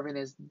that Marvin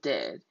is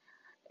dead.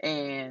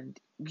 And,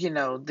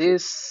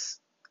 this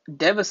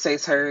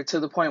devastates her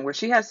to the point where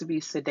she has to be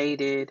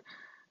sedated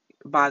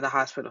by the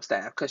hospital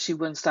staff because she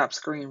wouldn't stop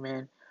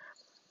screaming.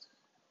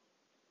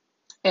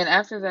 And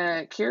after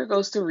that, Kira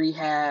goes to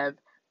rehab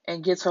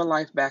and gets her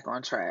life back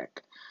on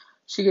track.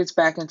 She gets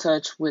back in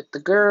touch with the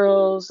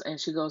girls and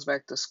she goes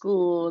back to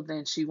school.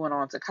 Then she went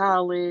on to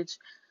college.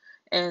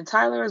 And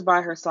Tyler is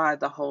by her side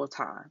the whole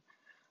time.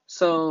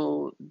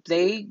 So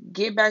they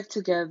get back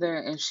together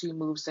and she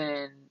moves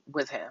in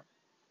with him.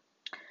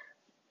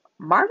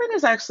 Marvin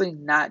is actually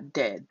not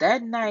dead.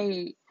 That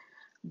night,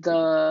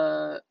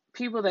 the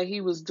people that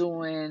he was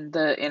doing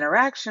the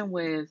interaction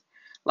with,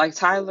 like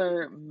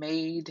Tyler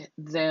made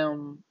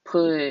them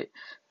put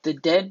the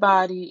dead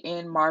body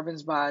in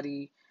Marvin's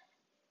body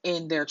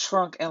in their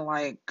trunk and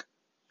like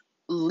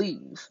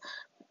leave.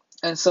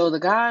 And so the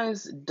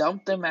guys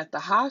dumped them at the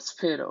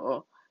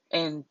hospital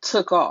and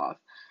took off.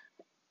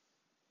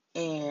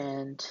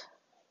 And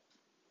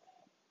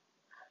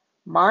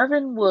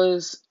Marvin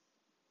was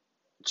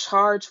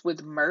charged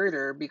with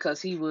murder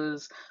because he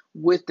was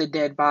with the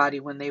dead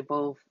body when they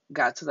both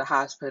got to the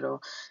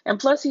hospital. And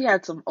plus, he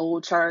had some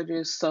old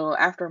charges. So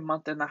after a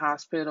month in the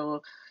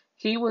hospital,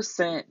 he was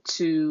sent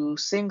to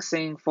Sing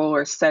Sing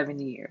for 7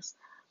 years.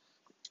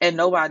 And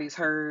nobody's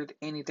heard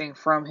anything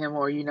from him,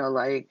 or,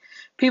 like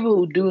people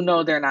who do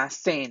know, they're not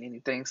saying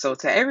anything. So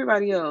to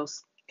everybody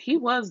else, he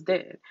was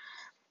dead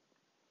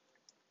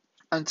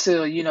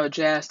until,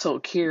 Jazz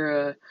told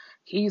Kira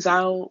he's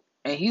out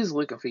and he's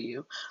looking for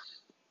you.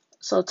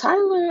 So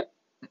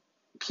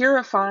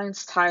Kira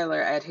finds Tyler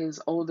at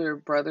his older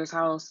brother's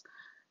house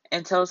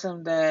and tells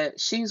him that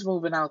she's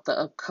moving out the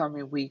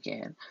upcoming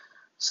weekend.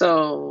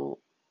 So,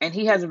 and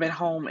he hasn't been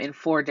home in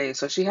 4 days.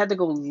 So she had to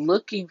go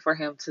looking for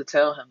him to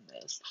tell him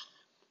this.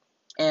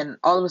 And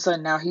all of a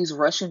sudden now he's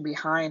rushing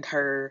behind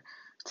her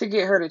to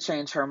get her to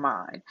change her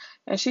mind.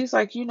 And she's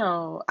like,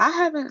 I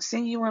haven't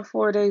seen you in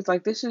 4 days.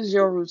 Like, this is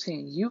your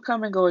routine. You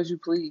come and go as you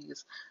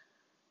please.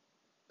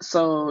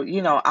 So,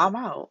 I'm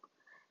out.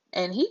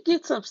 And he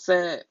gets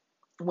upset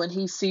when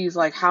he sees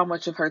like how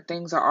much of her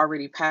things are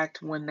already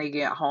packed when they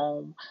get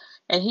home.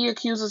 And he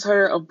accuses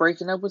her of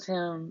breaking up with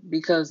him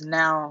because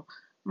now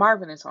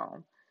Marvin is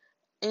home.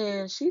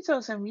 And she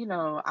tells him,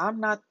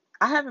 I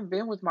haven't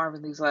been with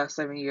Marvin these last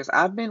 7 years.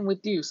 I've been with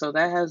you. So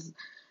that has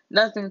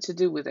nothing to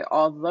do with it.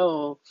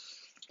 Although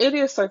it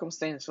is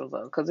circumstantial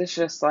though, because it's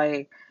just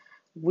like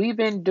we've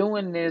been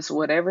doing this,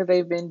 whatever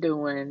they've been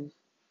doing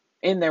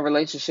in their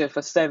relationship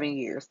for 7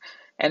 years.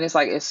 And it's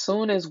like as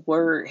soon as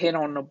word hit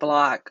on the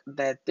block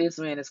that this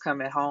man is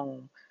coming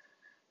home,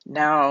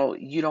 now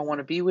you don't want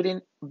to be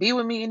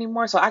with me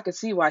anymore. So I could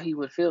see why he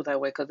would feel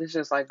that way because it's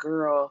just like,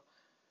 girl,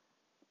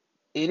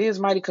 it is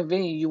mighty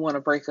convenient you want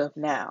to break up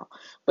now.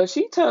 But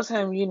she tells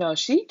him,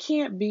 she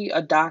can't be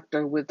a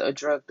doctor with a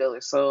drug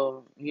dealer.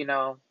 So,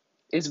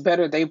 it's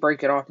better they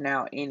break it off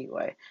now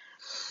anyway.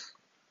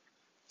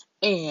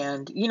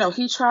 And,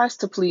 he tries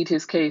to plead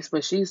his case,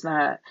 but she's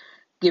not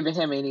giving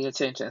him any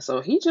attention. So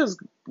he just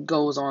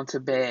goes on to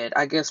bed,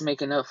 I guess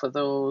making up for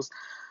those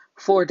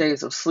 4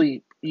 days of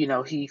sleep,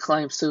 he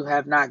claims to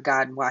have not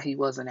gotten while he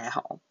wasn't at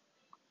home.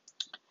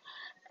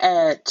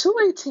 At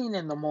 2:18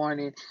 in the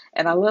morning,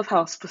 and I love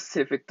how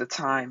specific the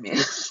time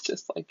is,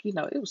 just like,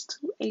 it was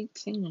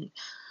 2:18.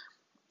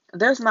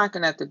 There's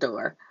knocking at the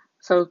door.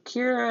 So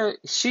Kira,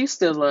 she's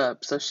still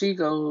up, so she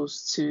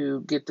goes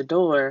to get the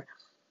door.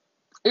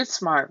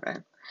 It's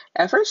Marvin.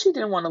 At first, she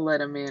didn't want to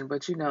let him in,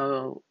 but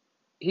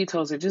he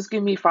tells her, just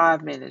give me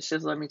 5 minutes.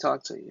 Just let me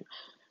talk to you.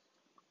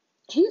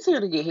 He's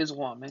here to get his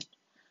woman.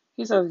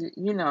 He says,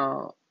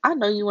 I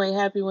know you ain't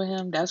happy with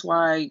him. That's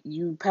why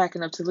you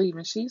packing up to leave.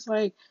 And she's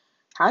like,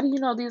 how do you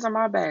know these are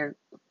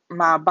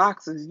my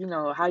boxes?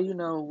 How you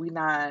know we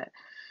not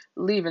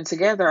leaving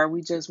together? Are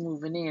we just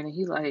moving in? And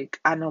he's like,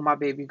 I know my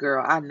baby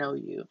girl. I know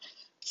you.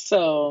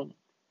 So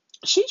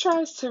She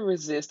tries to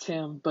resist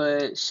him,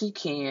 but she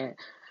can't.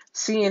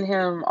 Seeing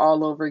him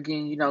all over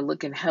again,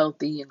 looking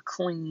healthy and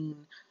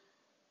clean,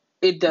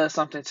 it does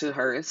something to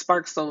her. It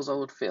sparks those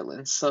old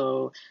feelings.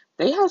 So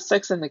they have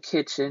sex in the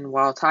kitchen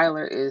while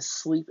Tyler is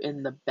asleep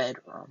in the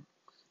bedroom.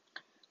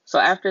 So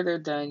after they're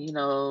done,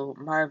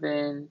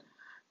 Marvin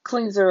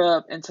cleans her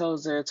up and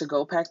tells her to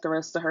go pack the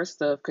rest of her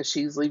stuff because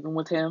she's leaving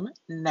with him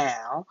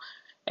now.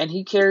 And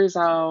he carries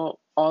out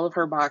all of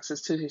her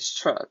boxes to his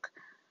truck.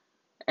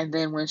 And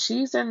then when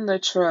she's in the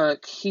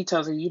truck, he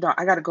tells her,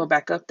 I got to go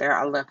back up there.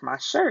 I left my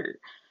shirt.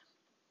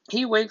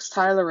 He wakes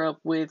Tyler up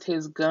with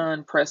his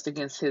gun pressed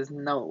against his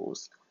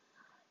nose,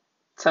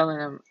 telling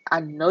him, I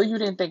know you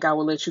didn't think I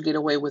would let you get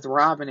away with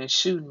robbing and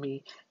shooting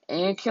me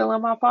and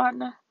killing my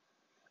partner.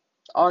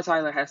 All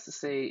Tyler has to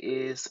say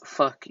is,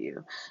 fuck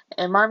you.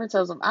 And Marvin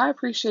tells him, I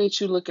appreciate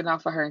you looking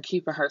out for her and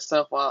keeping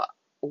herself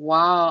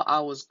while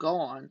I was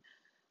gone.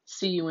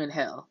 See you in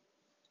hell.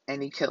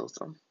 And he kills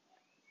him.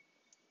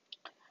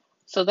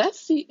 So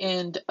that's the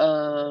end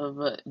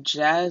of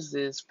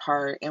Jazz's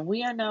part, and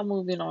we are now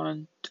moving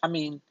on.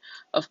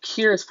 Of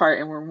Kira's part,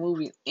 and we're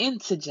moving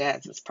into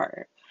Jazz's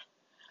part.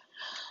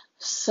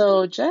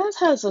 So Jazz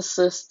has a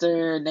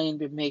sister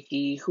named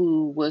Mickey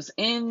who was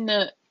in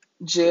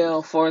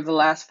jail for the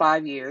last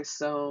 5 years.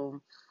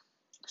 So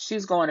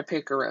she's going to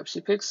pick her up.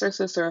 She picks her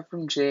sister up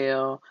from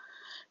jail,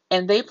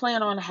 and they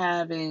plan on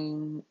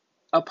having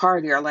a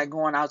party or like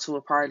going out to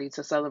a party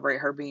to celebrate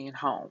her being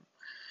home.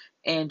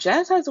 And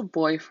Jazz has a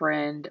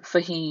boyfriend,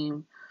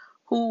 Fahim,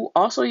 who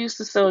also used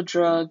to sell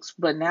drugs,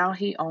 but now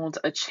he owns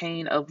a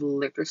chain of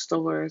liquor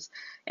stores,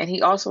 and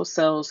he also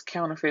sells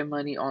counterfeit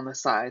money on the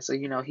side. So,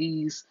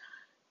 he's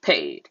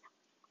paid.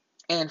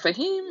 And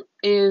Fahim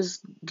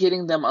is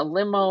getting them a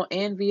limo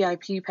and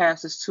VIP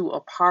passes to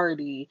a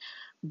party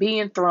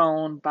being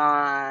thrown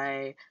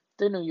by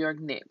the New York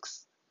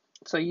Knicks.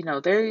 So,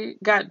 they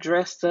got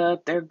dressed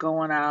up, they're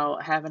going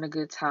out, having a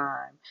good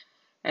time.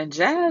 And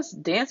Jazz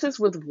dances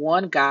with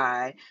one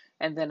guy,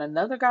 and then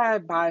another guy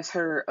buys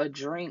her a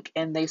drink,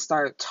 and they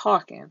start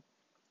talking.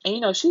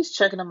 And, she's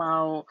checking him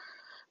out,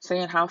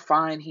 saying how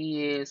fine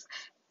he is.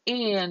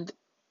 And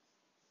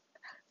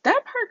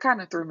that part kind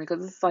of threw me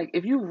because it's like,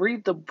 if you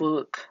read the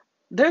book,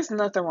 there's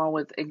nothing wrong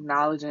with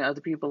acknowledging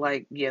other people,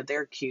 like, yeah,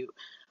 they're cute.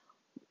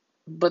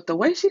 But the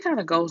way she kind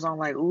of goes on,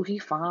 like, ooh, he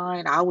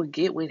fine, I would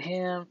get with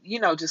him,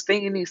 just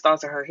thinking these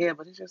thoughts in her head,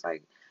 but it's just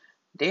like,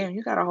 damn,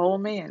 you got a whole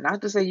man.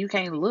 Not to say you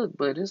can't look,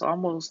 but it's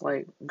almost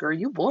like, girl,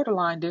 you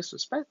borderline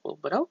disrespectful,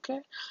 but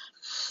okay.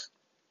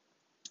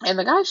 And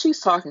the guy she's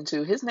talking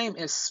to, his name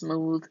is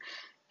Smooth.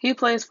 He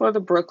plays for the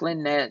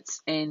Brooklyn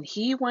Nets, and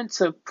he went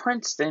to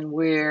Princeton,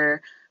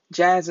 where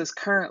Jazz is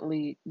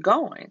currently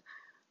going.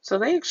 So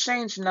they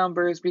exchanged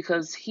numbers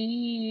because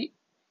he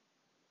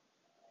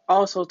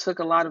also took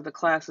a lot of the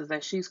classes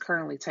that she's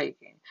currently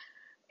taking.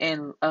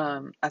 And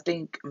I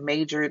think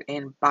majored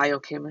in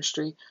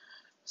biochemistry.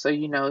 So,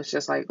 it's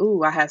just like,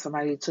 ooh, I had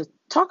somebody to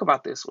talk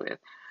about this with.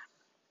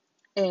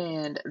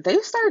 And they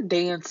start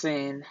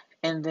dancing.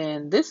 And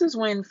then this is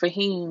when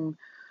Fahim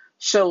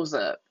shows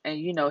up. And,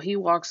 he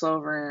walks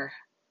over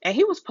and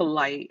he was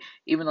polite,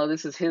 even though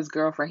this is his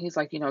girlfriend. He's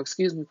like,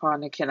 excuse me,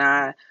 partner, can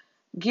I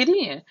get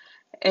in?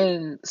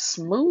 And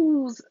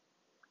Smooth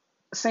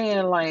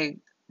saying, like,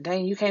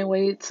 dang, you can't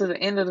wait to the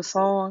end of the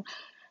song.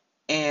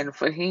 And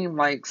Fahim,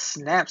 like,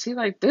 snaps. He's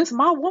like, this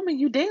my woman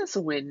you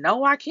dancing with.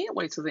 No, I can't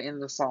wait to the end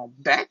of the song.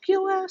 Back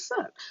your ass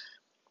up.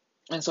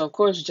 And so, of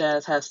course,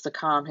 Jazz has to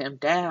calm him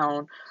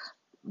down.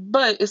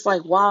 But it's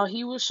like, while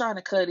he was trying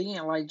to cut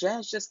in, like,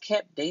 Jazz just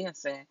kept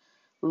dancing,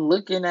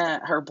 looking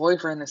at her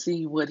boyfriend to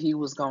see what he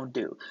was going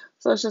to do.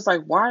 So it's just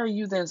like, why are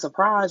you then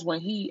surprised when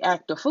he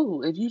act a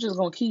fool? If you just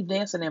going to keep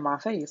dancing in my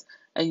face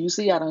and you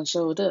see I done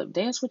showed up,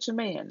 dance with your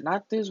man,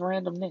 not this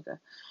random nigga.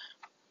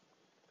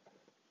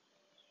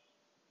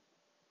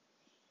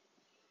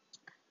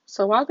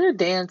 So while they're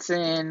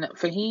dancing,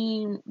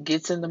 Fahim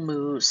gets in the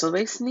mood. So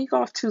they sneak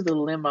off to the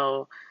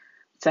limo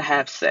to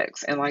have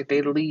sex, and like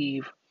they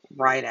leave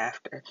right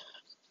after.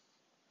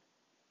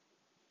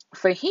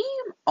 Fahim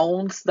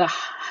owns the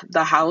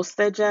house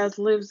that Jazz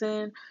lives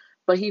in,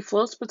 but he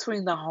floats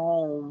between the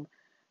home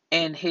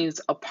and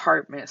his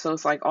apartment. So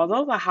it's like,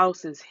 although the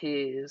house is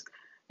his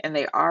and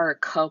they are a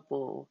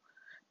couple,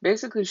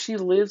 basically she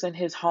lives in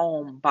his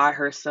home by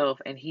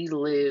herself and he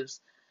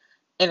lives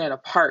in an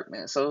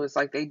apartment. So it's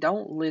like they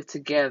don't live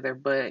together,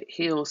 but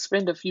he'll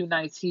spend a few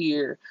nights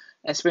here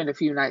and spend a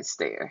few nights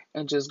there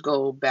and just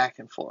go back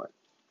and forth.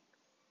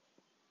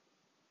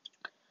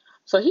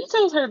 So he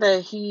tells her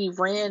that he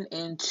ran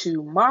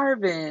into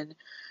Marvin,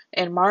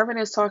 and Marvin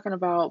is talking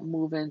about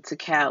moving to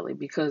Cali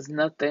because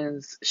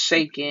nothing's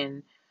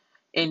shaking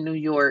in New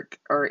York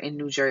or in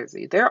New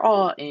Jersey. They're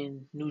all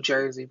in New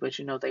Jersey, but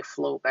they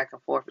float back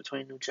and forth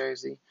between New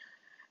Jersey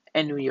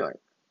and New York.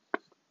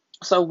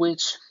 So,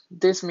 which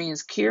this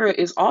means Kira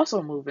is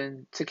also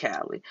moving to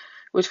Cali,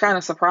 which kind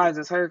of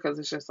surprises her because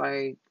it's just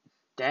like,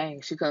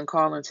 dang, she couldn't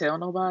call and tell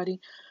nobody.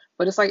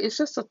 But it's like, it's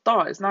just a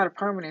thought. It's not a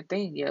permanent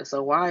thing yet.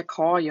 So, why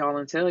call y'all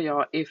and tell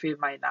y'all if it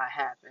might not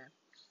happen?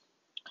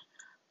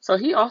 So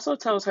he also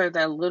tells her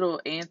that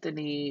little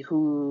Anthony,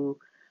 who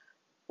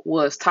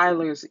was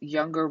Tyler's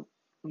younger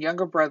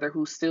brother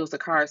who steals the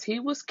cars, he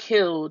was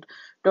killed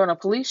during a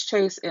police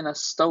chase in a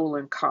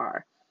stolen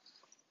car.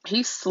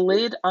 He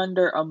slid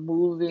under a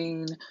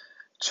moving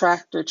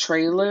tractor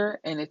trailer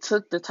and it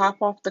took the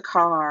top off the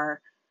car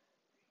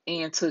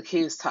and took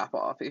his top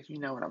off, if you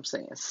know what I'm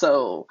saying.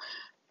 So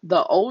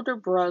the older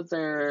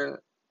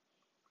brother,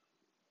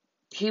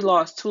 he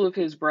lost two of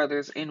his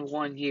brothers in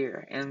 1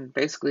 year, and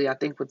basically, I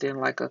think within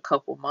like a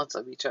couple months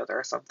of each other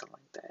or something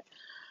like that.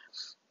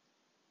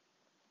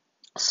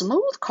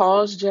 Smooth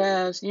calls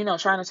Jazz,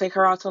 trying to take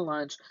her out to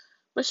lunch,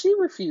 but she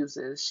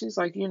refuses. She's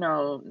like,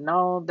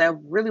 no, that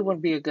really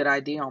wouldn't be a good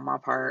idea on my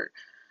part,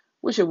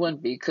 which it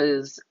wouldn't be,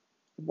 because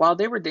while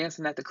they were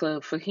dancing at the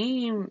club,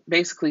 Fahim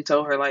basically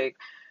told her, like,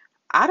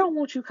 I don't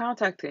want you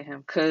contacting him,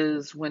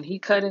 because when he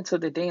cut into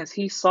the dance,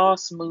 he saw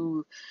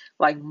Smooth,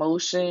 like,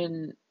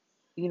 motion.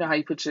 You know how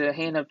you put your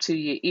hand up to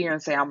your ear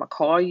and say, I'm gonna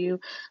call you?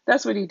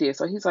 That's what he did.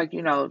 So he's like,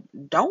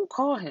 don't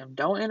call him,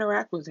 don't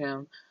interact with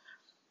him,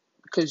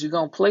 because you're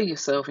gonna play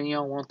yourself and you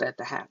don't want that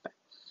to happen.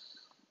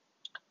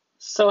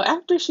 So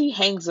after she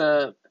hangs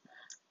up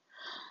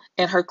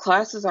and her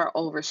classes are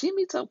over, she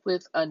meets up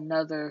with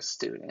another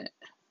student,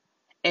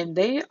 and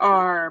they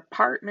are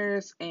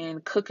partners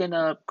in cooking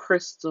up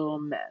crystal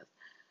meth.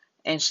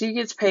 And she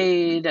gets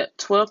paid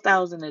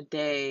 12,000 a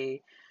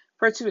day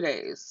for 2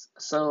 days.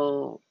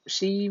 So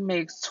she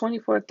makes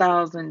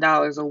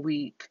 $24,000 a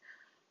week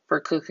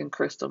for cooking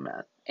crystal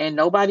meth. And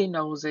nobody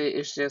knows it.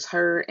 It's just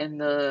her and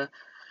the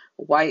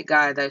white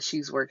guy that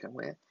she's working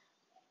with.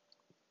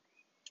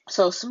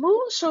 So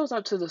Smooth shows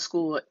up to the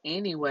school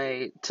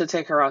anyway to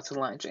take her out to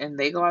lunch, and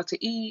they go out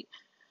to eat.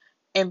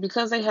 And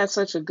because they had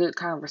such a good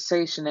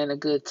conversation and a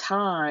good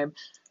time,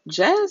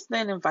 Jazz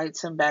then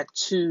invites him back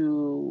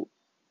to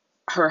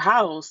her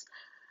house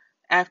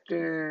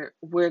after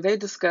where they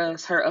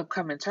discuss her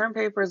upcoming term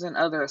papers and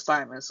other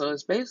assignments. So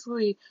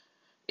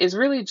it's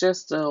really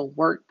just a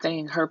work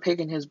thing, her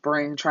picking his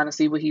brain, trying to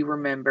see what he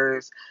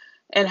remembers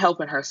and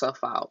helping herself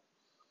out.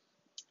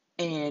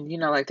 And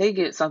like they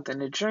get something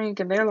to drink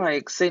and they're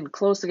like sitting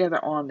close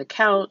together on the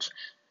couch.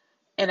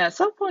 And at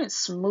some point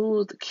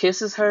Smooth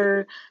kisses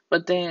her,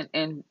 but then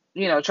and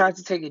tries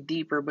to take it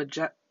deeper, but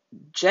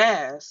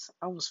Jazz,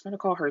 I was gonna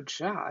call her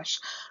Josh,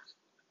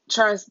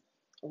 tries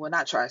well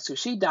not tries to,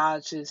 she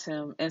dodges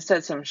him and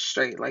sets him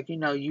straight, like,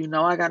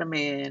 I got a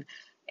man,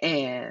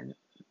 and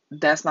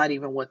that's not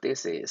even what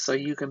this is, so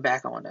you can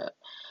back on up.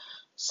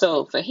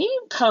 So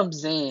Fahim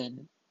comes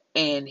in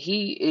and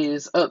he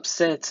is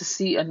upset to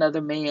see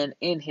another man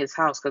in his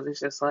house, because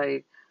it's just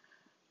like,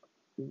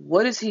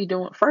 what is he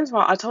doing? First of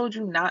all, I told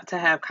you not to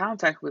have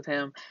contact with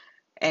him,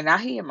 and now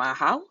he in my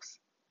house.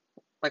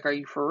 Like, are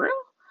you for real?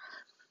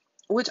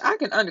 Which I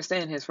can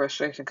understand his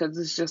frustration, because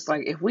it's just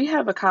like, if we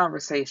have a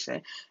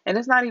conversation and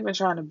it's not even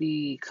trying to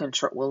be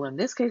control, well, in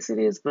this case it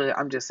is, but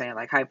I'm just saying,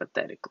 like,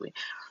 hypothetically,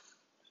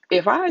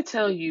 if I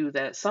tell you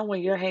that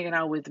someone you're hanging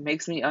out with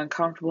makes me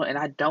uncomfortable and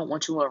I don't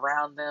want you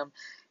around them,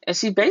 and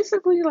she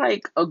basically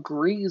like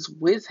agrees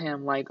with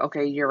him, like,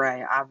 okay, you're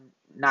right, I'm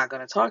not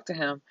gonna talk to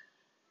him,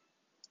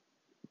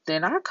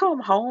 then I come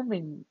home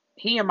and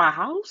he in my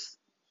house,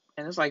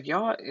 and it's like,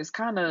 y'all, it's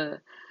kind of,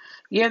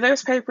 yeah,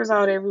 there's papers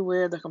out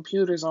everywhere, the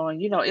computer's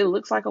on, it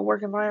looks like a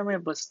work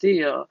environment, but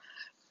still,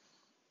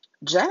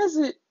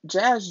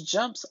 Jazz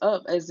jumps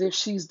up as if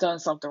she's done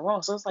something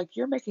wrong. So it's like,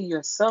 you're making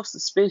yourself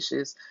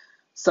suspicious.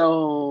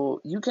 So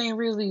you can't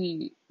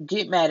really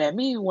get mad at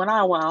me when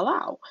I wild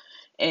out.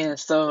 And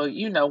so,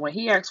 when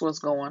he asks what's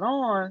going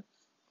on,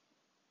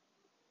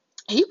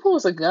 he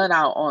pulls a gun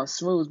out on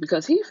Smooth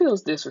because he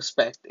feels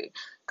disrespected.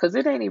 Because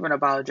it ain't even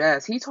about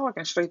Jazz. He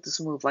talking straight to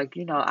Smooth, like,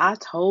 I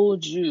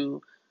told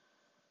you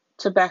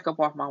to back up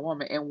off my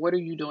woman, and what are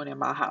you doing in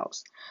my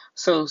house?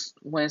 So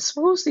when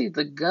Smooth sees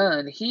the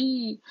gun,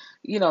 he,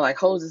 like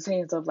holds his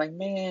hands up like,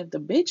 man, the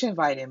bitch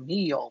invited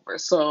me over.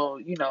 So,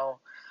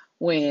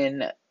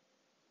 when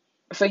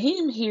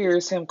Fahim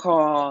hears him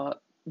call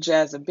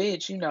Jazz a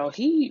bitch,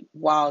 he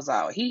wows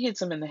out. He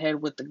hits him in the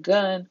head with the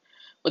gun,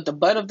 with the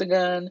butt of the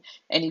gun,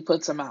 and he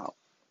puts him out.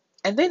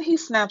 And then he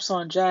snaps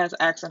on Jazz,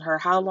 asking her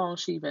how long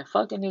she been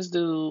fucking this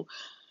dude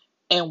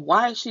and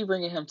why is she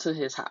bringing him to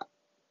his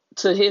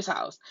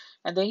house.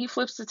 And then he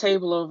flips the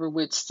table over,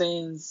 which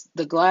sends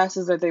the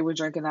glasses that they were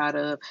drinking out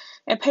of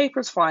and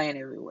papers flying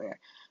everywhere.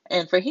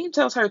 And Fahim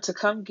tells her to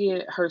come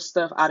get her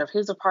stuff out of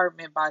his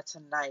apartment by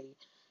tonight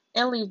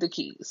and leave the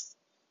keys.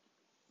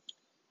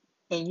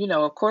 And,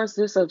 of course,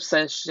 this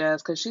upsets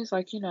Jazz because she's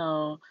like,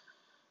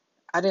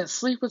 I didn't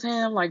sleep with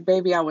him. Like,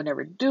 baby, I would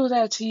never do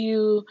that to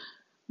you.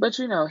 But,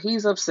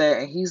 he's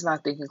upset and he's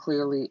not thinking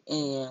clearly.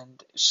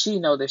 And she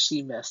know that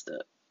she messed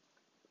up.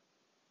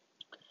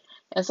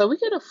 And so we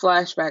get a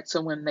flashback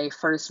to when they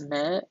first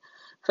met.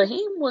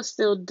 Fahim was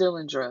still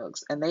dealing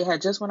drugs, and they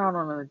had just went out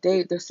on a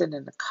date. They're sitting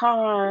in the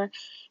car,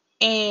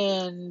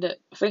 and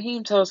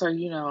Fahim tells her,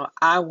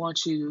 I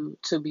want you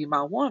to be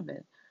my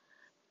woman.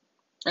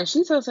 And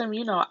she tells him,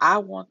 I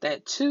want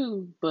that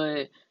too,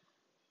 but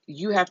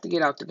you have to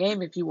get out the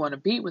game if you want to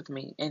be with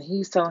me. And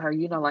he's telling her,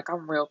 like,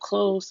 I'm real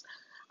close.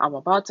 I'm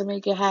about to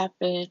make it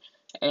happen.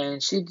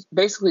 And she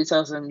basically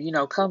tells him,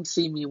 come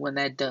see me when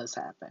that does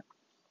happen.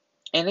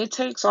 And it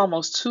takes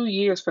almost 2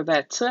 years for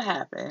that to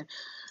happen.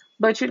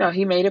 But,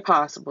 he made it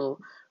possible.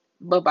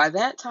 But by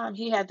that time,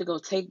 he had to go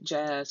take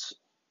Jazz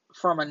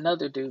from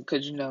another dude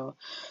because,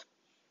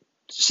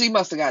 she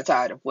must have got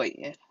tired of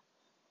waiting.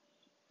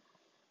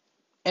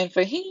 And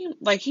for him,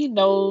 like, he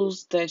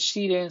knows that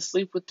she didn't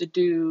sleep with the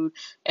dude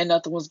and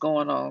nothing was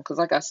going on. Because,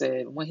 like I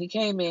said, when he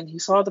came in, he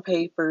saw the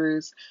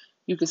papers.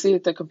 You could see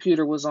that the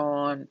computer was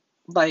on.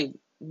 Like,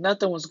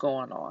 nothing was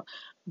going on.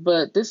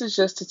 But this is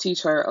just to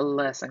teach her a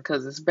lesson.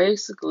 Because it's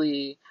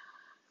basically,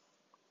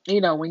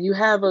 when you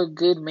have a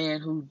good man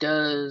who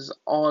does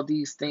all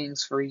these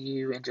things for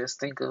you, and just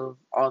think of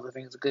all the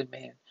things a good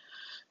man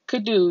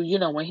could do,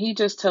 when he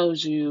just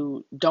tells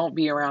you, don't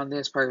be around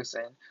this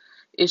person,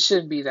 it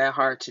shouldn't be that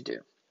hard to do.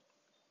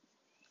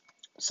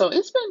 So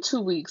it's been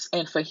 2 weeks,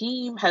 and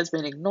Fahim has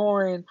been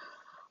ignoring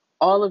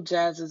all of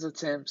Jazz's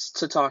attempts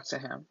to talk to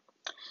him.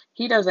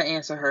 He doesn't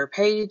answer her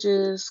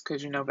pages,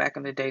 because, back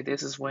in the day,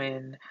 this is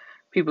when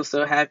people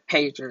still had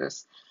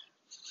pagers.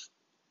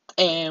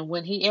 And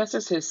when he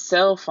answers his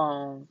cell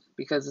phone,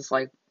 because it's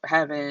like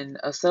having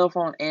a cell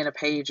phone and a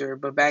pager,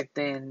 but back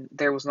then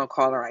there was no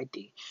caller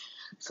ID.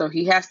 So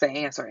he has to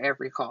answer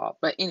every call.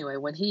 But anyway,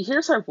 when he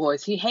hears her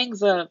voice, he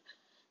hangs up,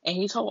 and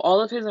he told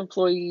all of his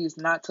employees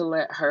not to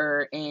let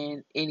her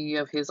in any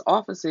of his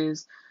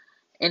offices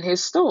in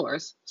his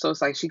stores. So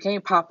it's like she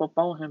can't pop up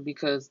on him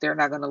because they're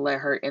not going to let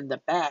her in the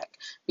back,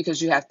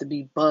 because you have to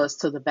be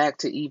buzzed to the back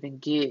to even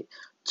get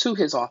to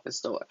his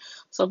office door.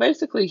 So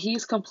basically,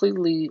 he's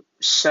completely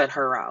shut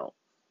her out.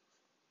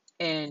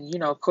 And,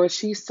 of course,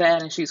 she's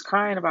sad and she's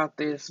crying about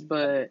this,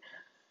 but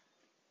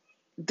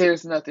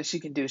there's nothing she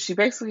can do. She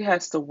basically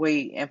has to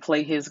wait and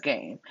play his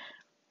game.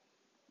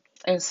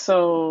 And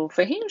so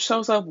Fahim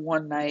shows up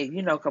one night,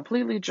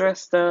 completely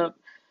dressed up,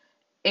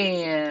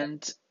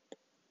 and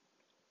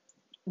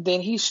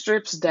then he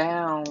strips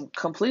down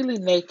completely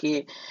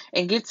naked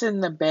and gets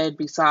in the bed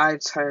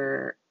beside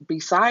her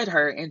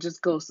and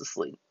just goes to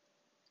sleep.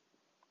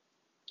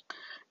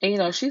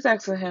 And she's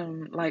asking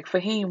him, like,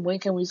 Fahim, when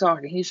can we talk?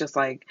 And he's just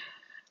like,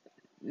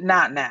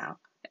 not now.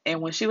 And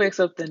when she wakes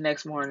up the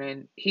next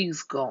morning,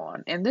 he's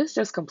gone. And this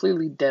just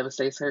completely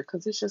devastates her,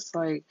 because it's just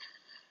like,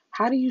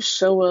 how do you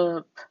show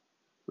up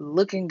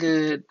looking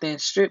good, then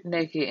strip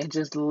naked and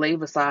just lay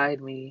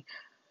beside me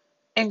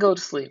and go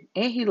to sleep?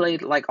 And he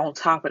laid like on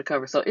top of the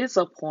cover. So it's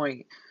a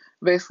point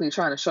basically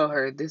trying to show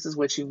her this is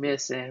what you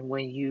missing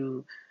when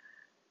you,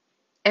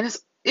 and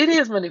it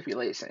is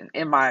manipulation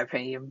in my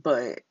opinion.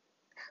 But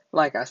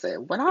like I said,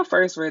 when I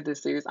first read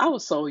this series, I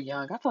was so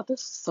young. I thought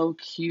this was so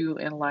cute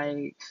and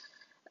like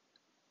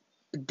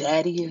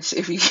daddy-ish,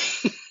 if you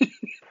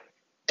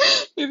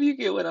if you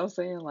get what I'm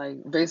saying, like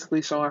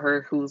basically showing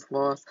her who's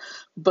boss.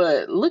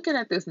 But looking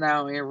at this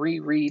now and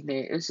rereading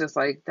it, it's just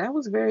like that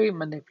was very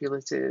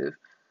manipulative.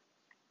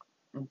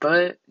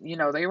 But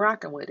they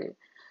rocking with it.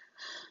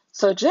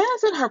 So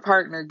Jazz and her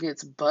partner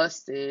gets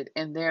busted,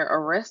 and they're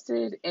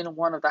arrested in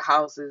one of the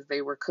houses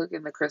they were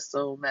cooking the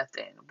crystal meth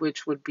in,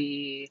 which would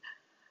be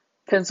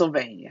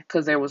Pennsylvania,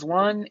 because there was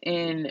one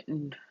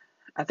in,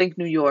 I think,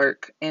 New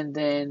York, and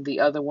then the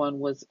other one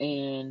was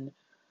in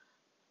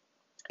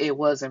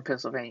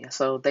Pennsylvania.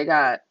 So they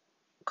got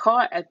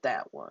caught at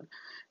that one.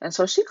 And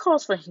so she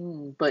calls for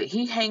him, but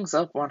he hangs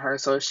up on her,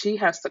 so she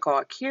has to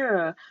call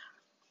Kira,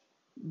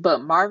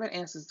 but Marvin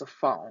answers the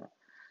phone.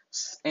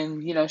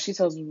 And she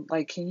tells him,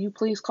 like, can you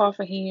please call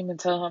for him and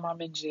tell him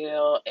I'm in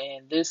jail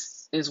and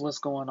this is what's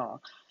going on.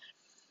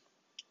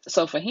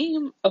 So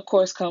Fahim, of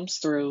course, comes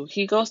through.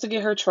 He goes to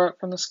get her truck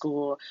from the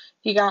school.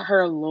 He got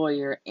her a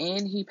lawyer,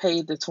 and he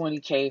paid the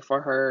 $20K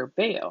for her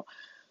bail.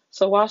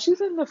 So while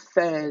she's in the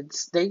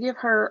feds, they give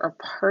her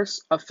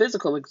a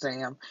physical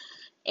exam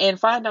and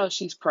find out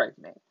she's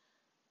pregnant.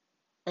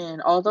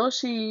 And although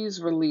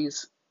she's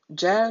released,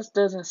 Jazz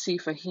doesn't see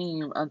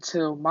Fahim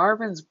until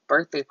Marvin's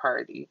birthday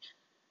party.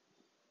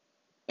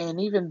 And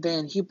even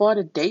then, he bought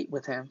a date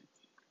with him.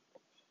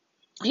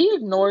 He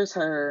ignores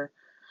her,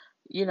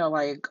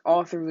 like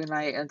all through the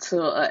night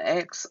until an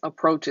ex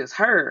approaches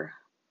her,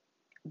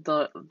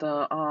 the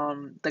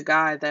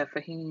guy that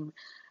Fahim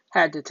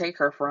had to take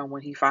her from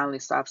when he finally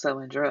stopped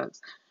selling drugs.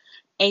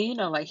 And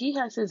like he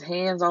has his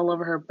hands all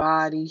over her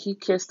body. He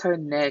kissed her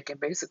neck and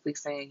basically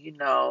saying,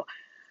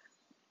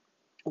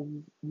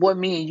 what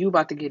me and you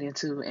about to get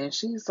into? And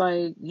she's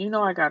like,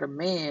 I got a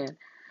man.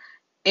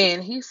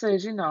 And he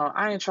says,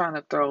 I ain't trying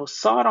to throw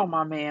salt on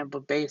my man,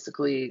 but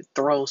basically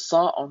throw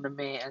salt on the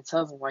man, and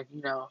tells him, like,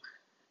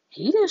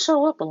 he didn't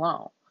show up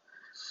alone.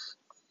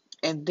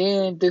 And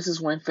then this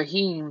is when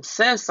Fahim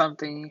says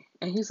something,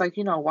 and he's like,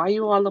 why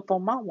you all up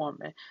on my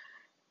woman?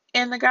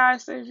 And the guy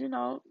says,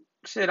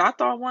 shit, I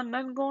thought wasn't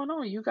nothing going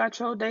on. You got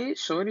your date.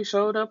 Shorty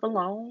showed up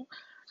alone.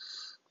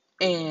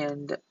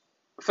 And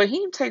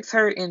Fahim takes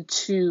her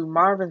into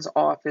Marvin's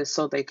office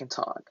so they can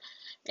talk.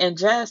 And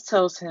Jazz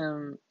tells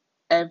him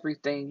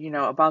everything,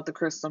 about the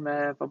crystal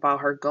meth,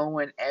 about her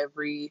going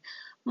every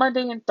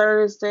Monday and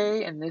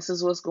Thursday, and this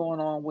is what's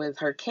going on with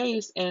her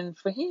case. And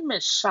Fahim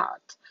is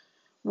shocked,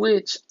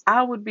 which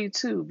I would be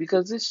too,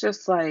 because it's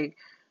just like,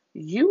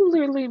 you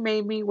literally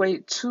made me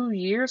wait 2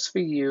 years for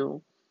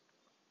you,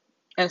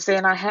 and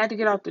saying I had to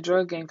get out the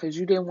drug game because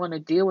you didn't want to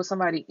deal with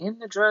somebody in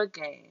the drug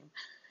game,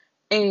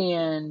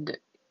 and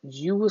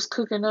you was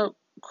cooking up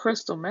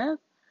crystal meth.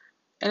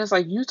 And it's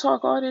like, you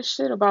talk all this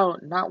shit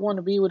about not wanting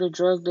to be with a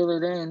drug dealer,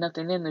 there ain't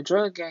nothing in the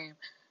drug game.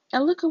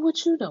 And look at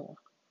what you doing.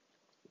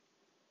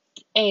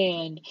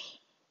 And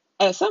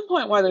at some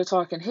point while they're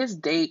talking, his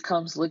date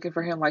comes looking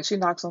for him. Like, she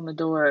knocks on the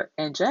door,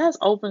 and Jazz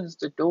opens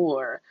the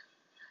door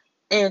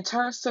and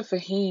turns to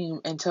Fahim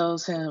and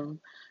tells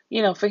him,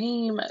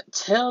 Fahim,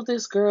 tell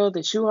this girl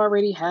that you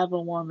already have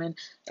a woman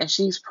and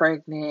she's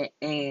pregnant,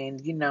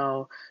 and,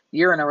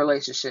 you're in a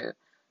relationship.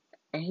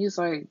 And he's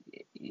like,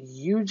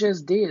 you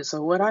just did,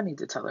 so what I need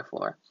to tell her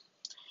for?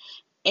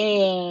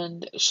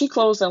 And she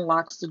closes and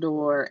locks the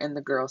door in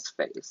the girl's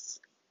face.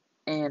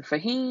 And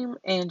Fahim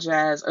and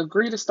Jazz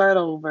agree to start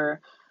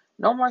over.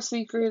 No more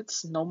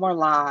secrets, no more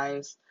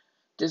lies,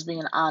 just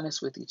being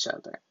honest with each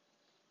other.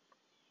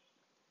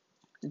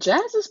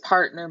 Jazz's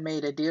partner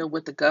made a deal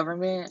with the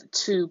government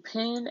to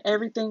pin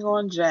everything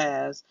on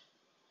Jazz.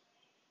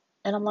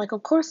 And I'm like,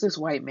 of course this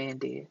white man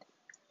did.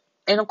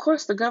 And of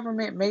course the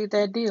government made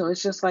that deal.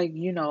 It's just like,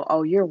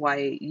 oh, you're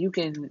white. You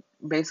can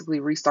basically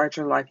restart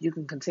your life. You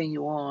can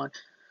continue on,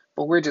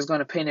 but we're just going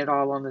to pin it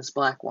all on this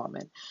black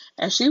woman.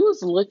 And she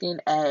was looking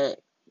at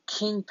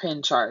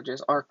kingpin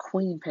charges or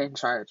queenpin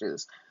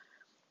charges,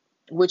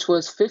 which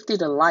was 50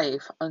 to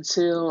life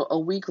until a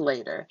week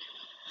later.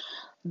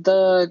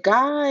 The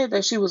guy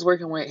that she was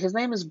working with, his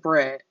name is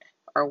Brett,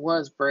 or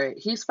was Brett.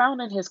 He's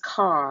found in his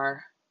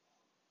car,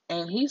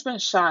 and he's been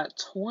shot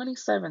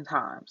 27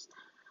 times.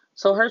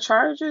 So her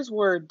charges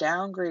were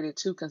downgraded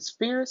to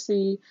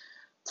conspiracy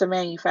to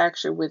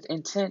manufacture with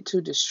intent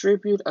to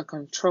distribute a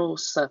controlled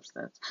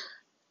substance,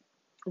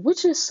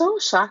 which is so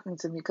shocking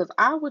to me, because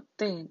I would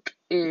think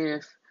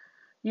if,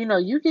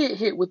 you get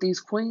hit with these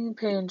queen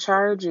pin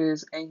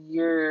charges and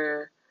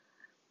you're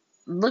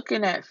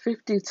looking at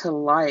 50 to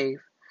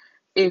life,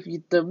 if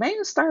the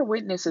main star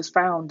witness is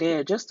found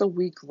dead just a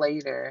week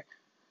later,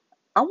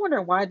 I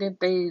wonder why didn't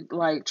they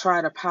like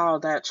try to pile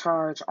that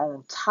charge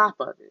on top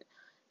of it?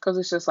 Because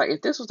it's just like,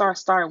 if this was our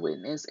star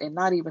witness and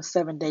not even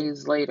 7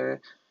 days later,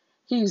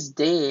 he's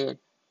dead,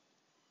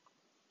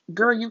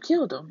 girl, you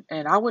killed him.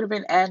 And I would have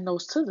been adding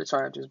those to the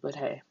charges, but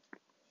hey.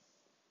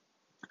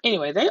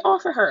 Anyway, they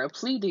offer her a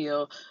plea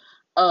deal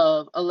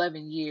of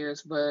 11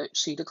 years, but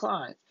she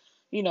declined.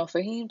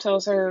 Fahim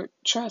tells her,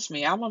 trust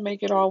me, I'm going to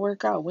make it all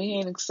work out. We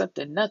ain't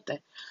accepting nothing.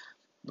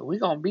 We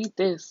going to beat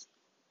this.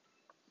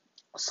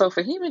 So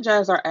Fahim and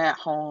Jazz are at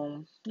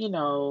home,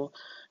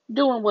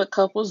 doing what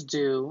couples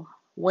do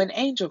when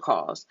Angel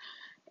calls.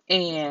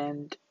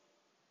 And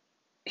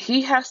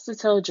he has to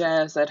tell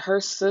Jazz that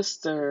her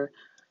sister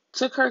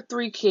took her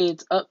 3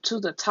 kids up to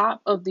the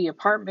top of the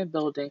apartment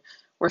building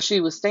where she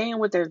was staying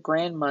with their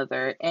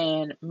grandmother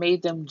and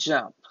made them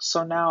jump.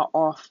 So now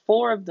all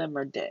 4 of them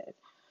are dead.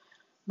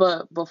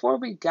 But before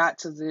we got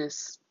to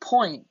this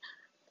point,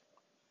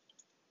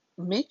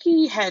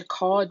 Mickey had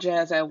called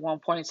Jazz at one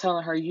point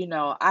telling her,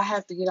 I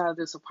have to get out of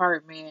this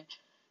apartment.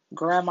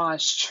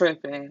 Grandma's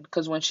tripping.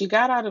 Because when she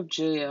got out of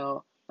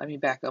jail, let me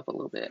back up a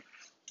little bit.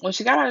 When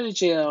she got out of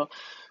jail,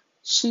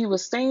 she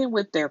was staying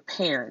with their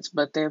parents,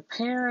 but their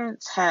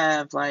parents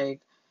have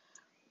like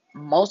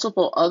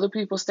multiple other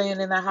people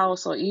staying in the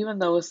house. So even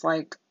though it's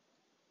like,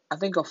 I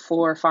think a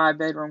 4 or 5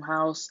 bedroom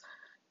house,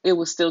 it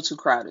was still too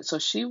crowded. So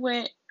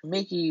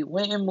Mickey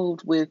went and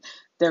moved with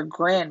their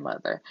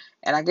grandmother.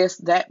 And I guess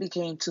that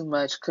became too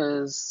much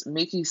because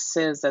Mickey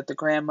says that the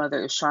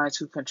grandmother is trying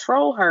to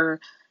control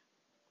her.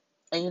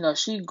 And,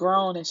 she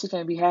grown and she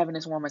can't be having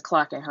this woman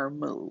clocking her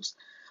moves.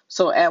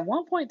 So at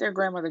one point, their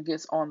grandmother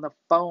gets on the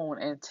phone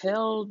and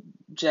tell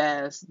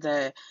Jazz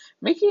that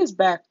Mickey is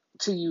back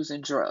to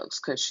using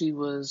drugs because she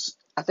was,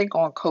 I think,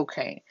 on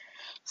cocaine.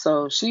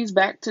 So she's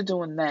back to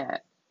doing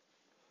that.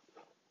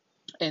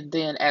 And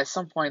then at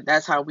some point,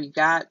 that's how we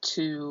got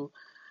to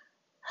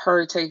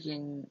her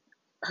taking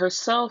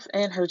herself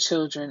and her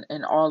children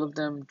and all of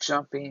them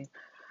jumping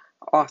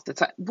off the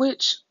top,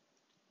 which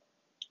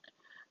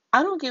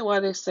I don't get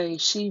why they say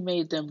she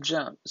made them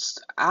jump.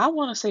 I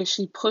want to say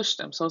she pushed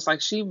them. So it's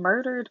like she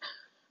murdered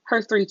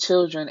her 3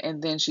 children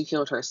and then she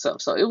killed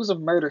herself. So it was a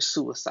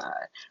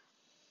murder-suicide.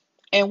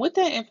 And with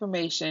that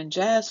information,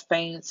 Jazz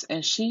faints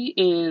and she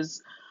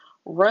is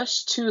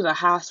rushed to the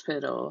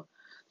hospital.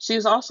 She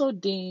is also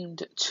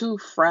deemed too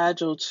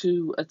fragile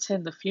to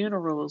attend the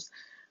funerals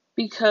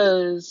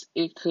because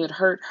it could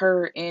hurt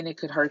her and it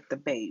could hurt the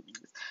babies.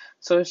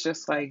 So it's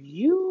just like,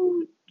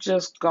 you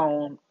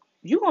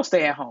gonna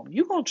stay at home.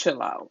 You gonna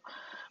chill out.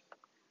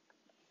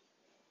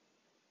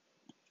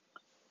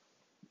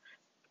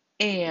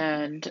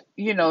 And,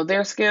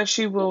 they're scared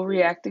she will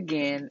react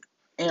again.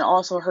 And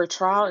also her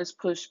trial is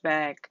pushed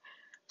back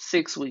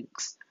 6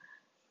 weeks.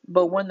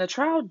 But when the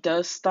trial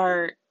does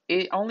start,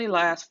 it only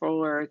lasts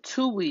for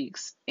 2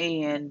 weeks,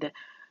 and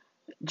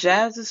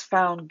Jazz is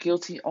found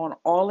guilty on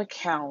all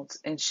accounts,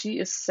 and she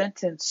is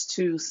sentenced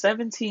to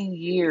 17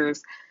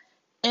 years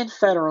in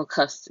federal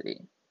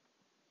custody.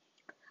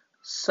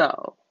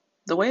 So,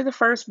 the way the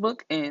first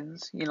book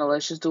ends,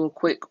 let's just do a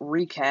quick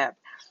recap.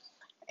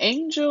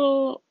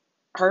 Angel,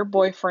 her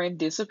boyfriend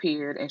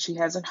disappeared, and she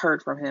hasn't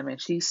heard from him, and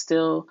she's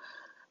still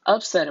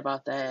upset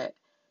about that.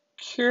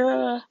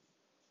 Kira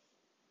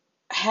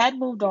had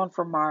moved on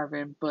from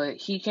Marvin, but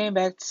he came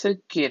back to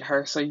get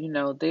her. So,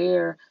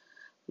 they're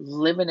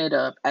living it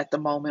up at the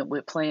moment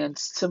with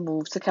plans to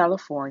move to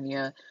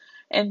California.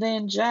 And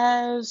then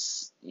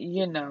Jazz,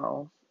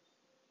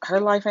 her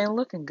life ain't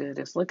looking good.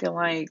 It's looking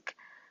like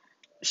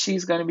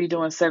she's going to be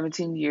doing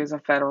 17 years in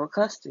federal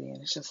custody.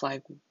 And it's just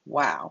like,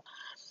 wow,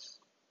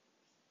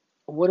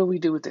 what do we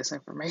do with this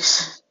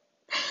information?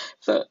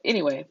 So,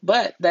 anyway,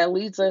 but that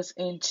leads us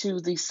into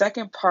the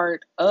second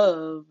part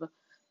of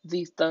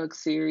the Thug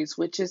series,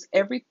 which is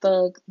Every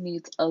Thug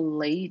Needs a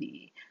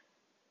Lady.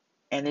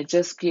 And it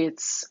just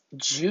gets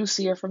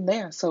juicier from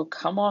there. So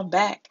come on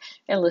back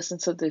and listen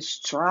to this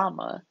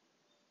drama.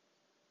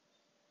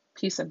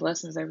 Peace and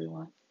blessings,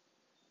 everyone.